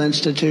mental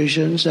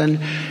institutions and,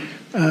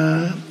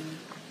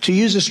 to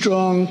use a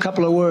strong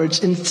couple of words,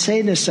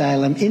 insane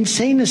asylum.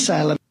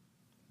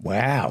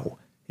 Wow.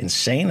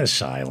 Insane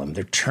asylum.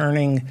 They're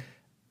turning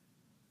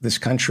this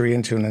country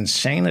into an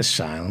insane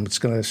asylum. It's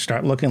going to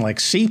start looking like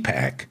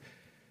CPAC.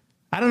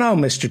 I don't know,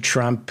 Mr.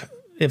 Trump.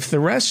 If the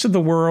rest of the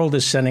world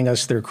is sending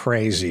us their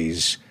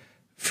crazies,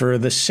 for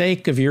the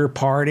sake of your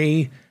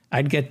party,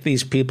 I'd get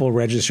these people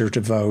registered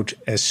to vote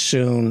as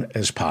soon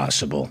as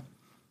possible.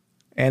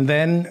 And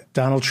then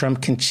Donald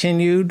Trump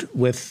continued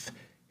with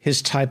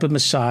his type of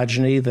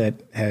misogyny that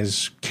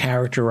has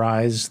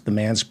characterized the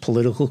man's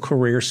political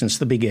career since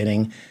the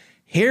beginning.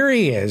 Here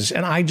he is,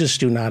 and I just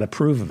do not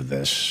approve of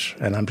this.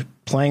 And I'm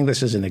playing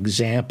this as an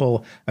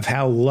example of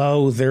how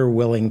low they're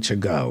willing to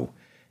go.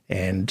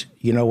 And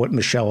you know what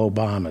Michelle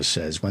Obama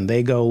says, when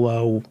they go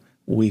low,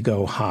 we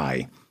go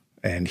high.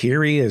 And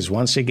here he is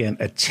once again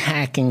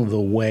attacking the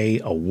way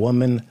a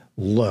woman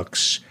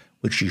looks,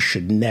 which you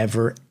should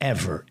never,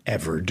 ever,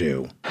 ever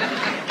do.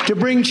 To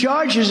bring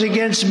charges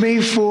against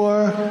me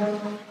for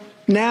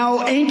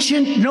now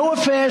ancient, no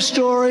affair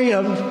story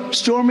of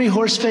Stormy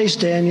Horseface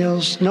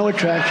Daniels, no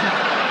attraction.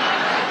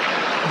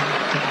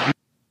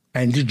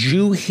 And did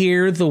you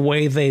hear the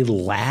way they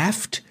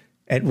laughed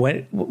at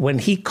when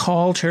he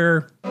called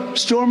her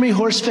Stormy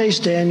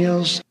Horseface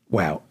Daniels?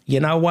 Wow.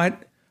 You know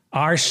what?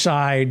 Our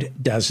side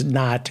does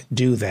not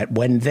do that.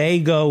 When they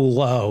go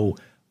low,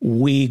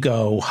 we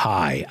go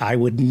high. I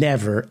would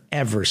never,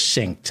 ever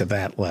sink to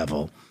that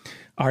level.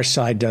 Our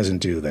side doesn't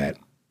do that.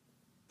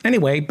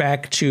 Anyway,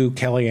 back to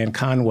Kellyanne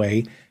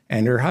Conway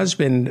and her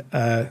husband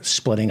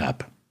splitting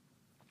up.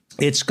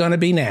 It's going to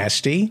be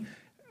nasty.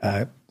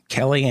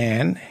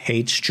 Kellyanne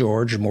hates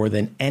George more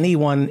than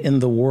anyone in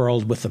the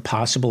world, with the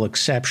possible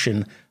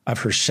exception of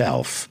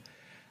herself.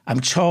 I'm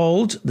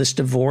told this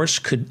divorce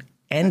could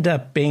end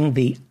up being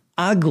the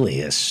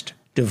ugliest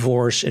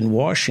divorce in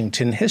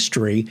Washington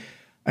history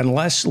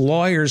unless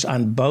lawyers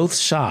on both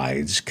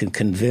sides can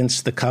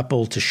convince the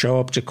couple to show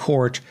up to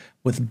court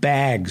with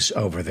bags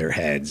over their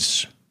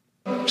heads.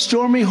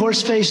 Stormy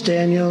Horseface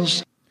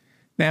Daniels.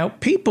 Now,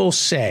 people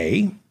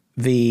say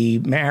the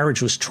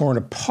marriage was torn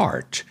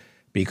apart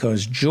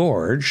because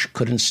George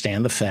couldn't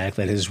stand the fact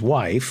that his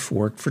wife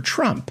worked for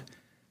Trump.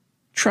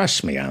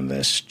 Trust me on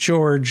this.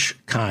 George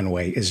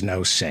Conway is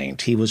no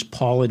saint. He was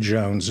Paula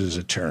Jones's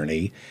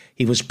attorney.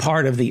 He was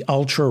part of the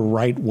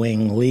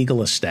ultra-right-wing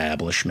legal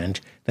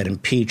establishment that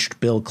impeached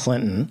Bill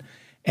Clinton.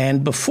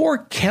 And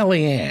before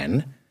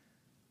Kellyanne,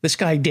 this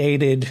guy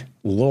dated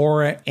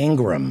Laura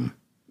Ingraham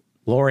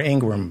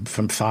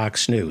from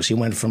Fox News. He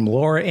went from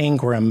Laura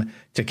Ingraham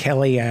to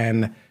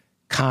Kellyanne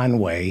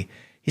Conway.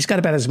 He's got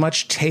about as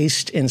much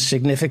taste in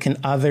significant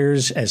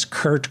others as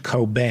Kurt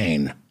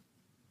Cobain.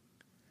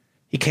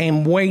 He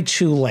came way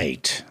too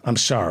late. I'm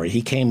sorry.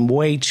 He came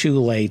way too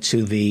late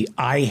to the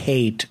I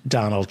hate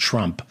Donald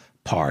Trump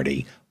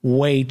party.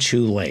 Way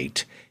too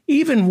late.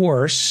 Even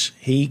worse,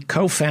 he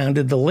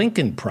co-founded the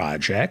Lincoln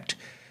Project,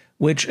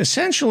 which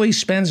essentially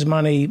spends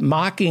money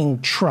mocking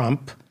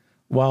Trump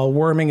while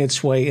worming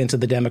its way into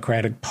the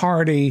Democratic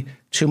Party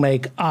to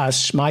make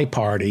us, my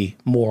party,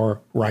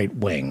 more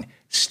right-wing.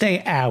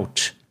 Stay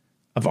out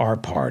of our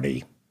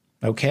party,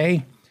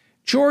 okay?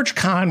 George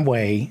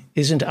Conway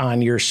isn't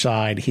on your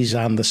side. He's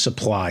on the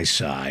supply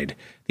side.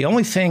 The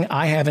only thing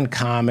I have in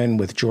common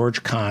with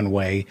George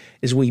Conway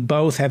is we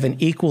both have an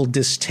equal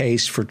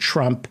distaste for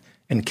Trump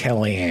and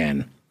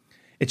Kellyanne.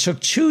 It took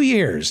 2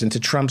 years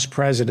into Trump's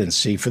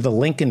presidency for the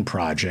Lincoln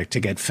Project to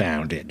get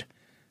founded.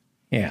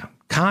 Yeah.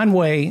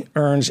 Conway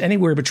earns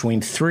anywhere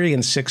between $3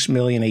 and $6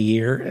 million a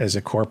year as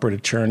a corporate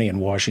attorney in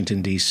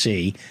Washington,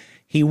 D.C.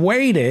 He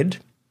waited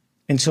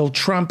until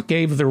Trump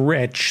gave the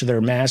rich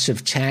their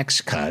massive tax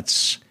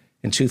cuts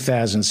in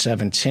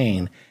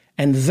 2017.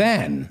 And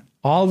then,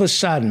 all of a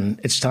sudden,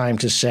 it's time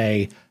to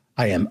say,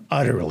 I am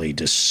utterly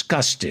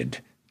disgusted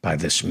by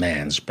this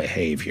man's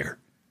behavior.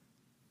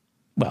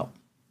 Well,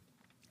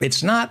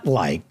 it's not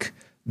like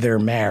their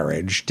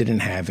marriage didn't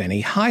have any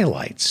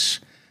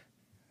highlights.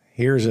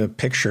 Here's a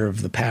picture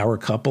of the power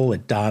couple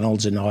at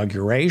Donald's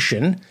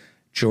inauguration.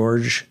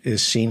 George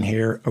is seen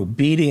here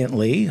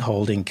obediently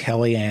holding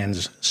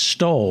Kellyanne's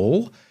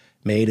stole,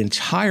 made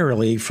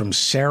entirely from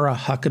Sarah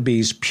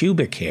Huckabee's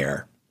pubic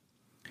hair.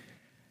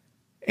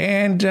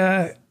 And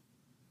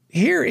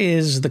here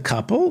is the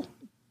couple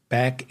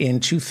back in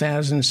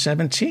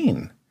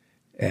 2017.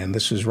 And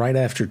this was right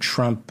after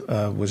Trump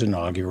was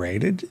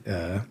inaugurated.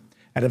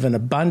 Out of an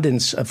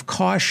abundance of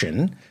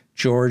caution,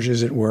 George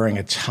isn't wearing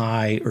a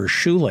tie or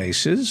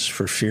shoelaces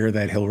for fear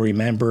that he'll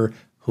remember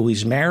who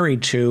he's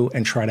married to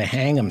and try to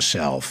hang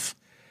himself.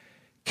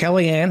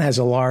 Kellyanne has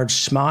a large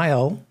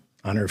smile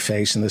on her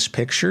face in this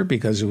picture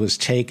because it was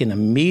taken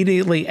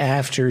immediately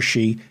after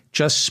she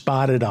just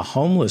spotted a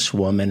homeless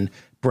woman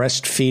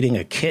breastfeeding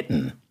a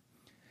kitten.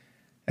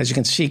 As you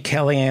can see,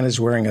 Kellyanne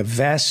is wearing a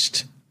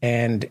vest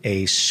and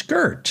a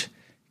skirt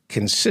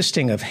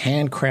consisting of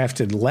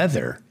handcrafted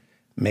leather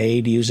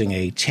made using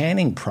a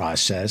tanning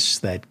process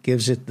that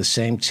gives it the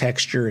same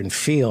texture and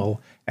feel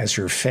as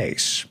her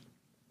face.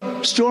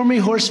 Stormy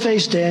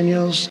Horseface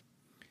Daniels.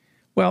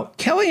 Well,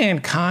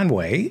 Kellyanne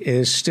Conway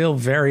is still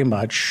very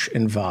much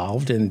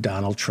involved in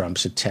Donald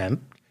Trump's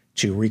attempt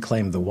to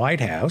reclaim the White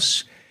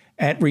House.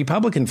 At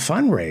Republican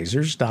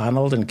fundraisers,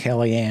 Donald and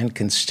Kellyanne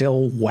can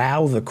still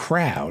wow the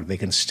crowd. They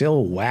can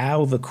still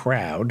wow the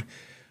crowd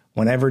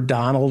whenever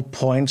Donald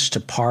points to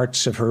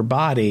parts of her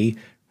body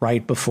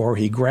right before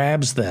he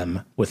grabs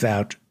them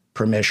without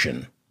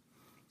permission.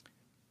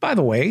 By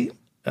the way,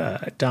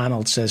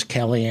 Donald says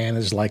Kellyanne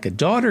is like a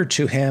daughter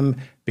to him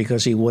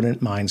because he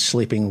wouldn't mind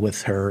sleeping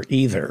with her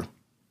either.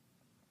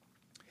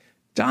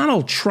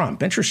 Donald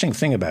Trump, interesting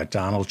thing about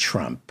Donald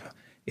Trump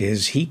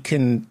is he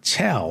can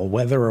tell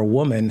whether a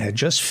woman had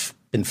just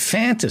been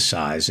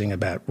fantasizing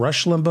about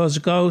Rush Limbaugh's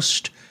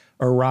ghost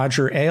or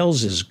Roger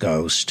Ailes'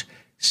 ghost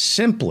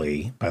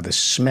simply by the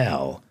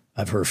smell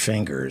of her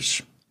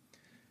fingers.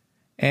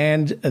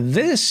 And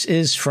this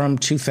is from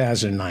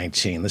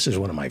 2019. This is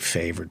one of my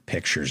favorite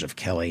pictures of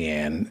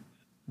Kellyanne.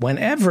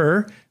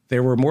 Whenever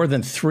there were more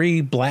than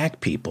 3 black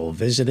people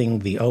visiting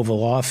the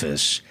Oval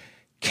Office,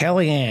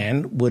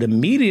 Kellyanne would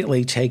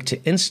immediately take to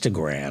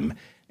Instagram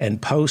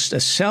and post a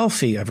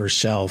selfie of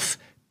herself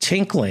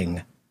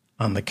tinkling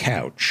on the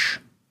couch.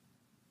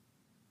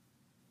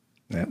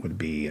 That would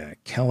be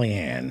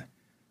Kellyanne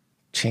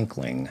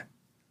tinkling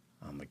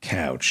on the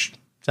couch.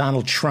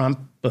 Donald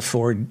Trump,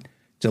 before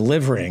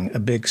delivering a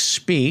big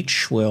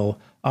speech, will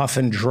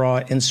often draw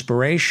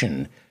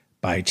inspiration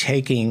by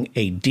taking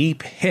a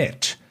deep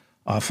hit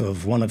off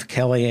of one of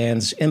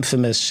Kellyanne's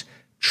infamous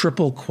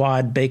triple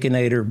quad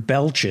baconator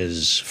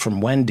belches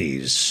from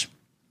Wendy's.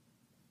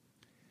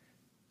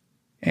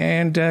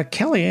 And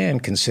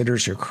Kellyanne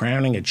considers her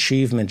crowning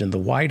achievement in the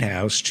White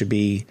House to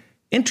be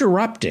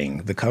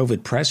interrupting the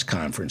COVID press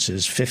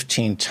conferences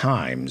 15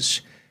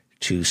 times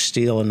to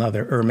steal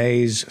another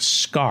Hermes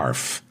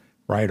scarf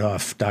right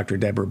off Dr.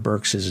 Deborah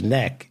Birx's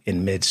neck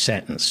in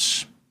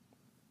mid-sentence.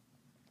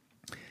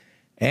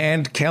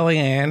 And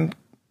Kellyanne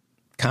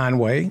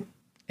Conway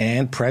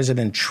and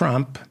President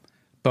Trump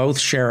both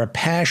share a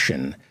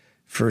passion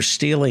for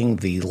stealing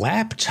the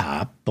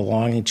laptop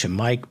belonging to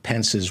Mike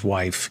Pence's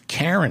wife,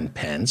 Karen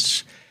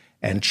Pence,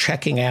 and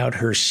checking out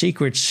her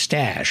secret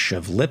stash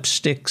of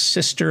lipstick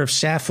sister of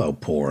Sappho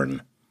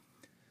porn.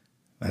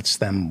 That's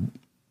them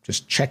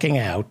just checking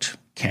out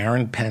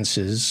Karen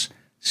Pence's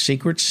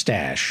secret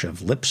stash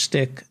of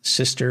lipstick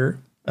sister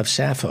of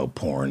Sappho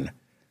porn.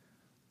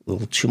 A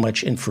little too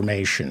much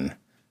information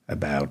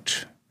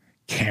about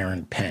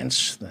Karen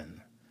Pence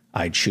than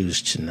I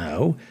choose to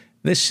know.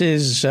 This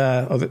is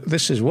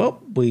This is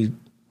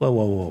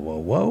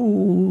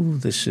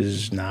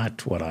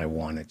not what I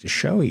wanted to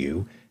show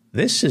you.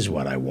 This is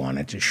what I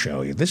wanted to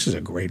show you. This is a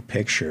great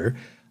picture.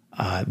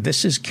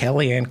 This is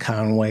Kellyanne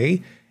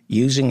Conway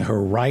using her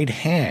right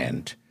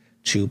hand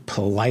to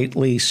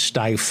politely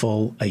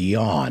stifle a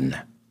yawn.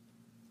 A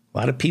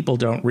lot of people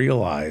don't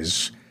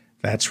realize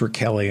that's where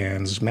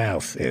Kellyanne's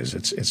mouth is.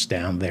 It's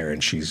down there,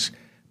 and she's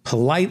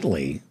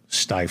politely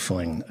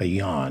stifling a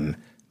yawn.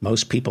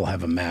 Most people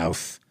have a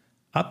mouth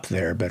up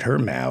there, but her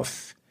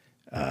mouth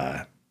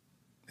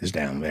is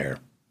down there.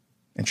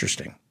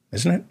 Interesting,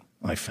 isn't it?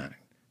 I find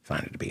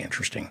it to be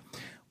interesting.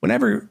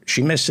 Whenever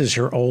she misses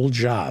her old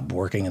job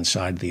working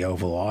inside the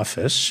Oval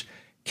Office,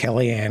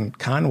 Kellyanne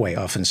Conway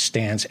often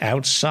stands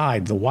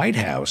outside the White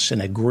House in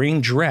a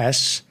green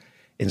dress,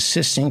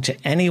 insisting to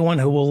anyone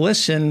who will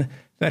listen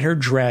that her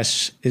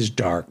dress is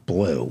dark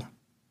blue.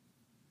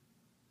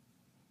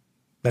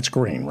 That's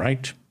green,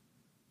 right?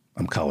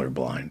 I'm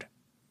colorblind.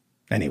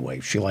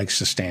 Anyway, she likes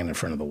to stand in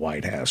front of the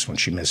White House when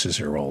she misses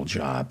her old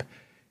job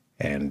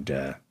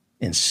and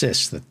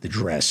insists that the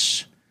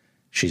dress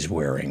she's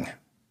wearing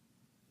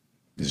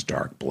is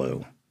dark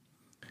blue.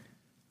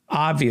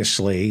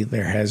 Obviously,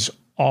 there has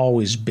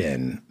always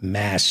been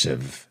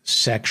massive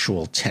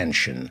sexual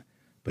tension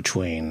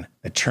between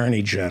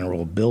Attorney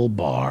General Bill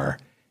Barr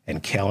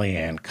and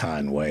Kellyanne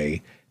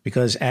Conway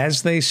because,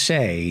 as they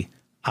say,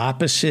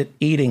 opposite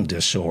eating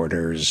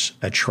disorders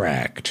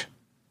attract.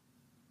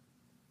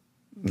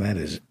 That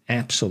is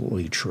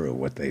absolutely true,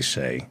 what they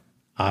say.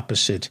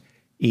 Opposite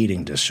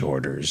eating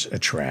disorders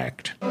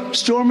attract.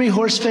 Stormy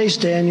Horseface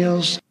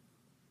Daniels.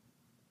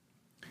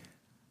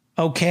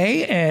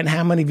 Okay, and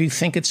how many of you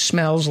think it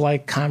smells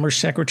like Commerce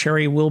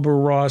Secretary Wilbur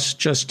Ross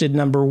just did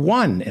number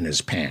 1 in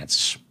his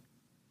pants?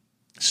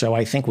 So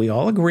I think we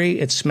all agree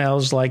it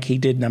smells like he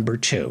did number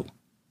 2.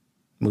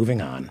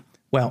 Moving on.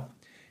 Well,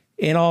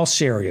 in all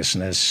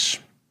seriousness,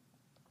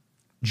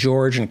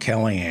 George and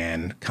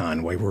Kellyanne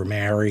Conway were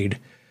married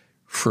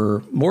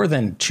for more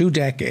than 2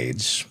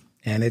 decades,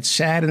 and it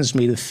saddens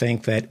me to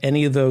think that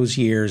any of those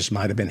years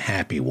might have been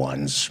happy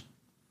ones.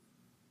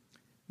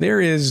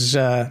 There is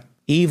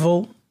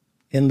evil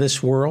in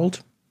this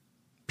world,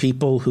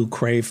 people who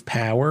crave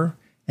power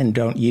and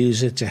don't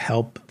use it to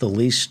help the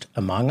least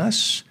among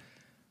us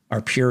are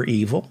pure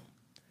evil.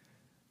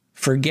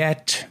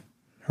 Forget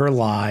her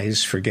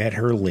lies, forget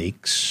her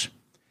leaks.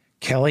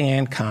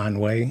 Kellyanne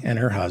Conway and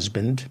her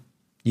husband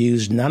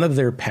used none of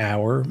their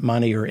power,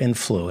 money, or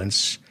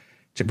influence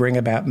to bring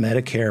about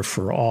Medicare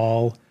for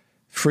all,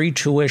 free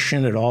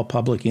tuition at all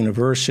public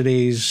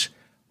universities,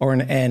 or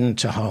an end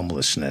to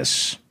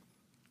homelessness.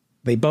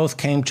 They both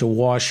came to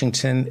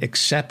Washington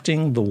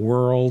accepting the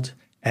world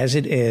as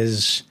it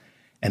is,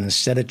 and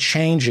instead of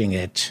changing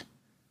it,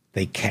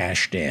 they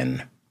cashed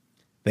in.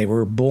 They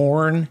were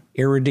born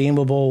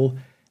irredeemable,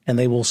 and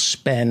they will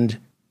spend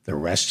the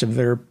rest of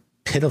their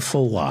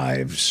pitiful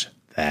lives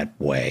that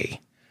way.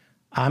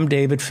 I'm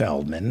David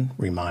Feldman,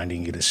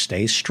 reminding you to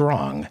stay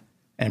strong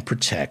and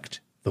protect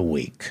the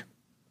weak.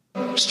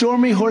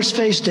 Stormy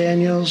Horseface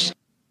Daniels.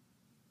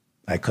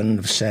 I couldn't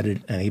have said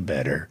it any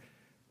better.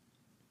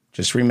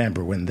 Just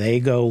remember, when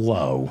they go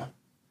low,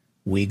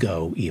 we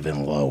go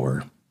even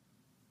lower.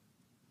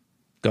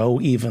 Go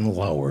even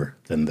lower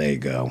than they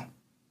go.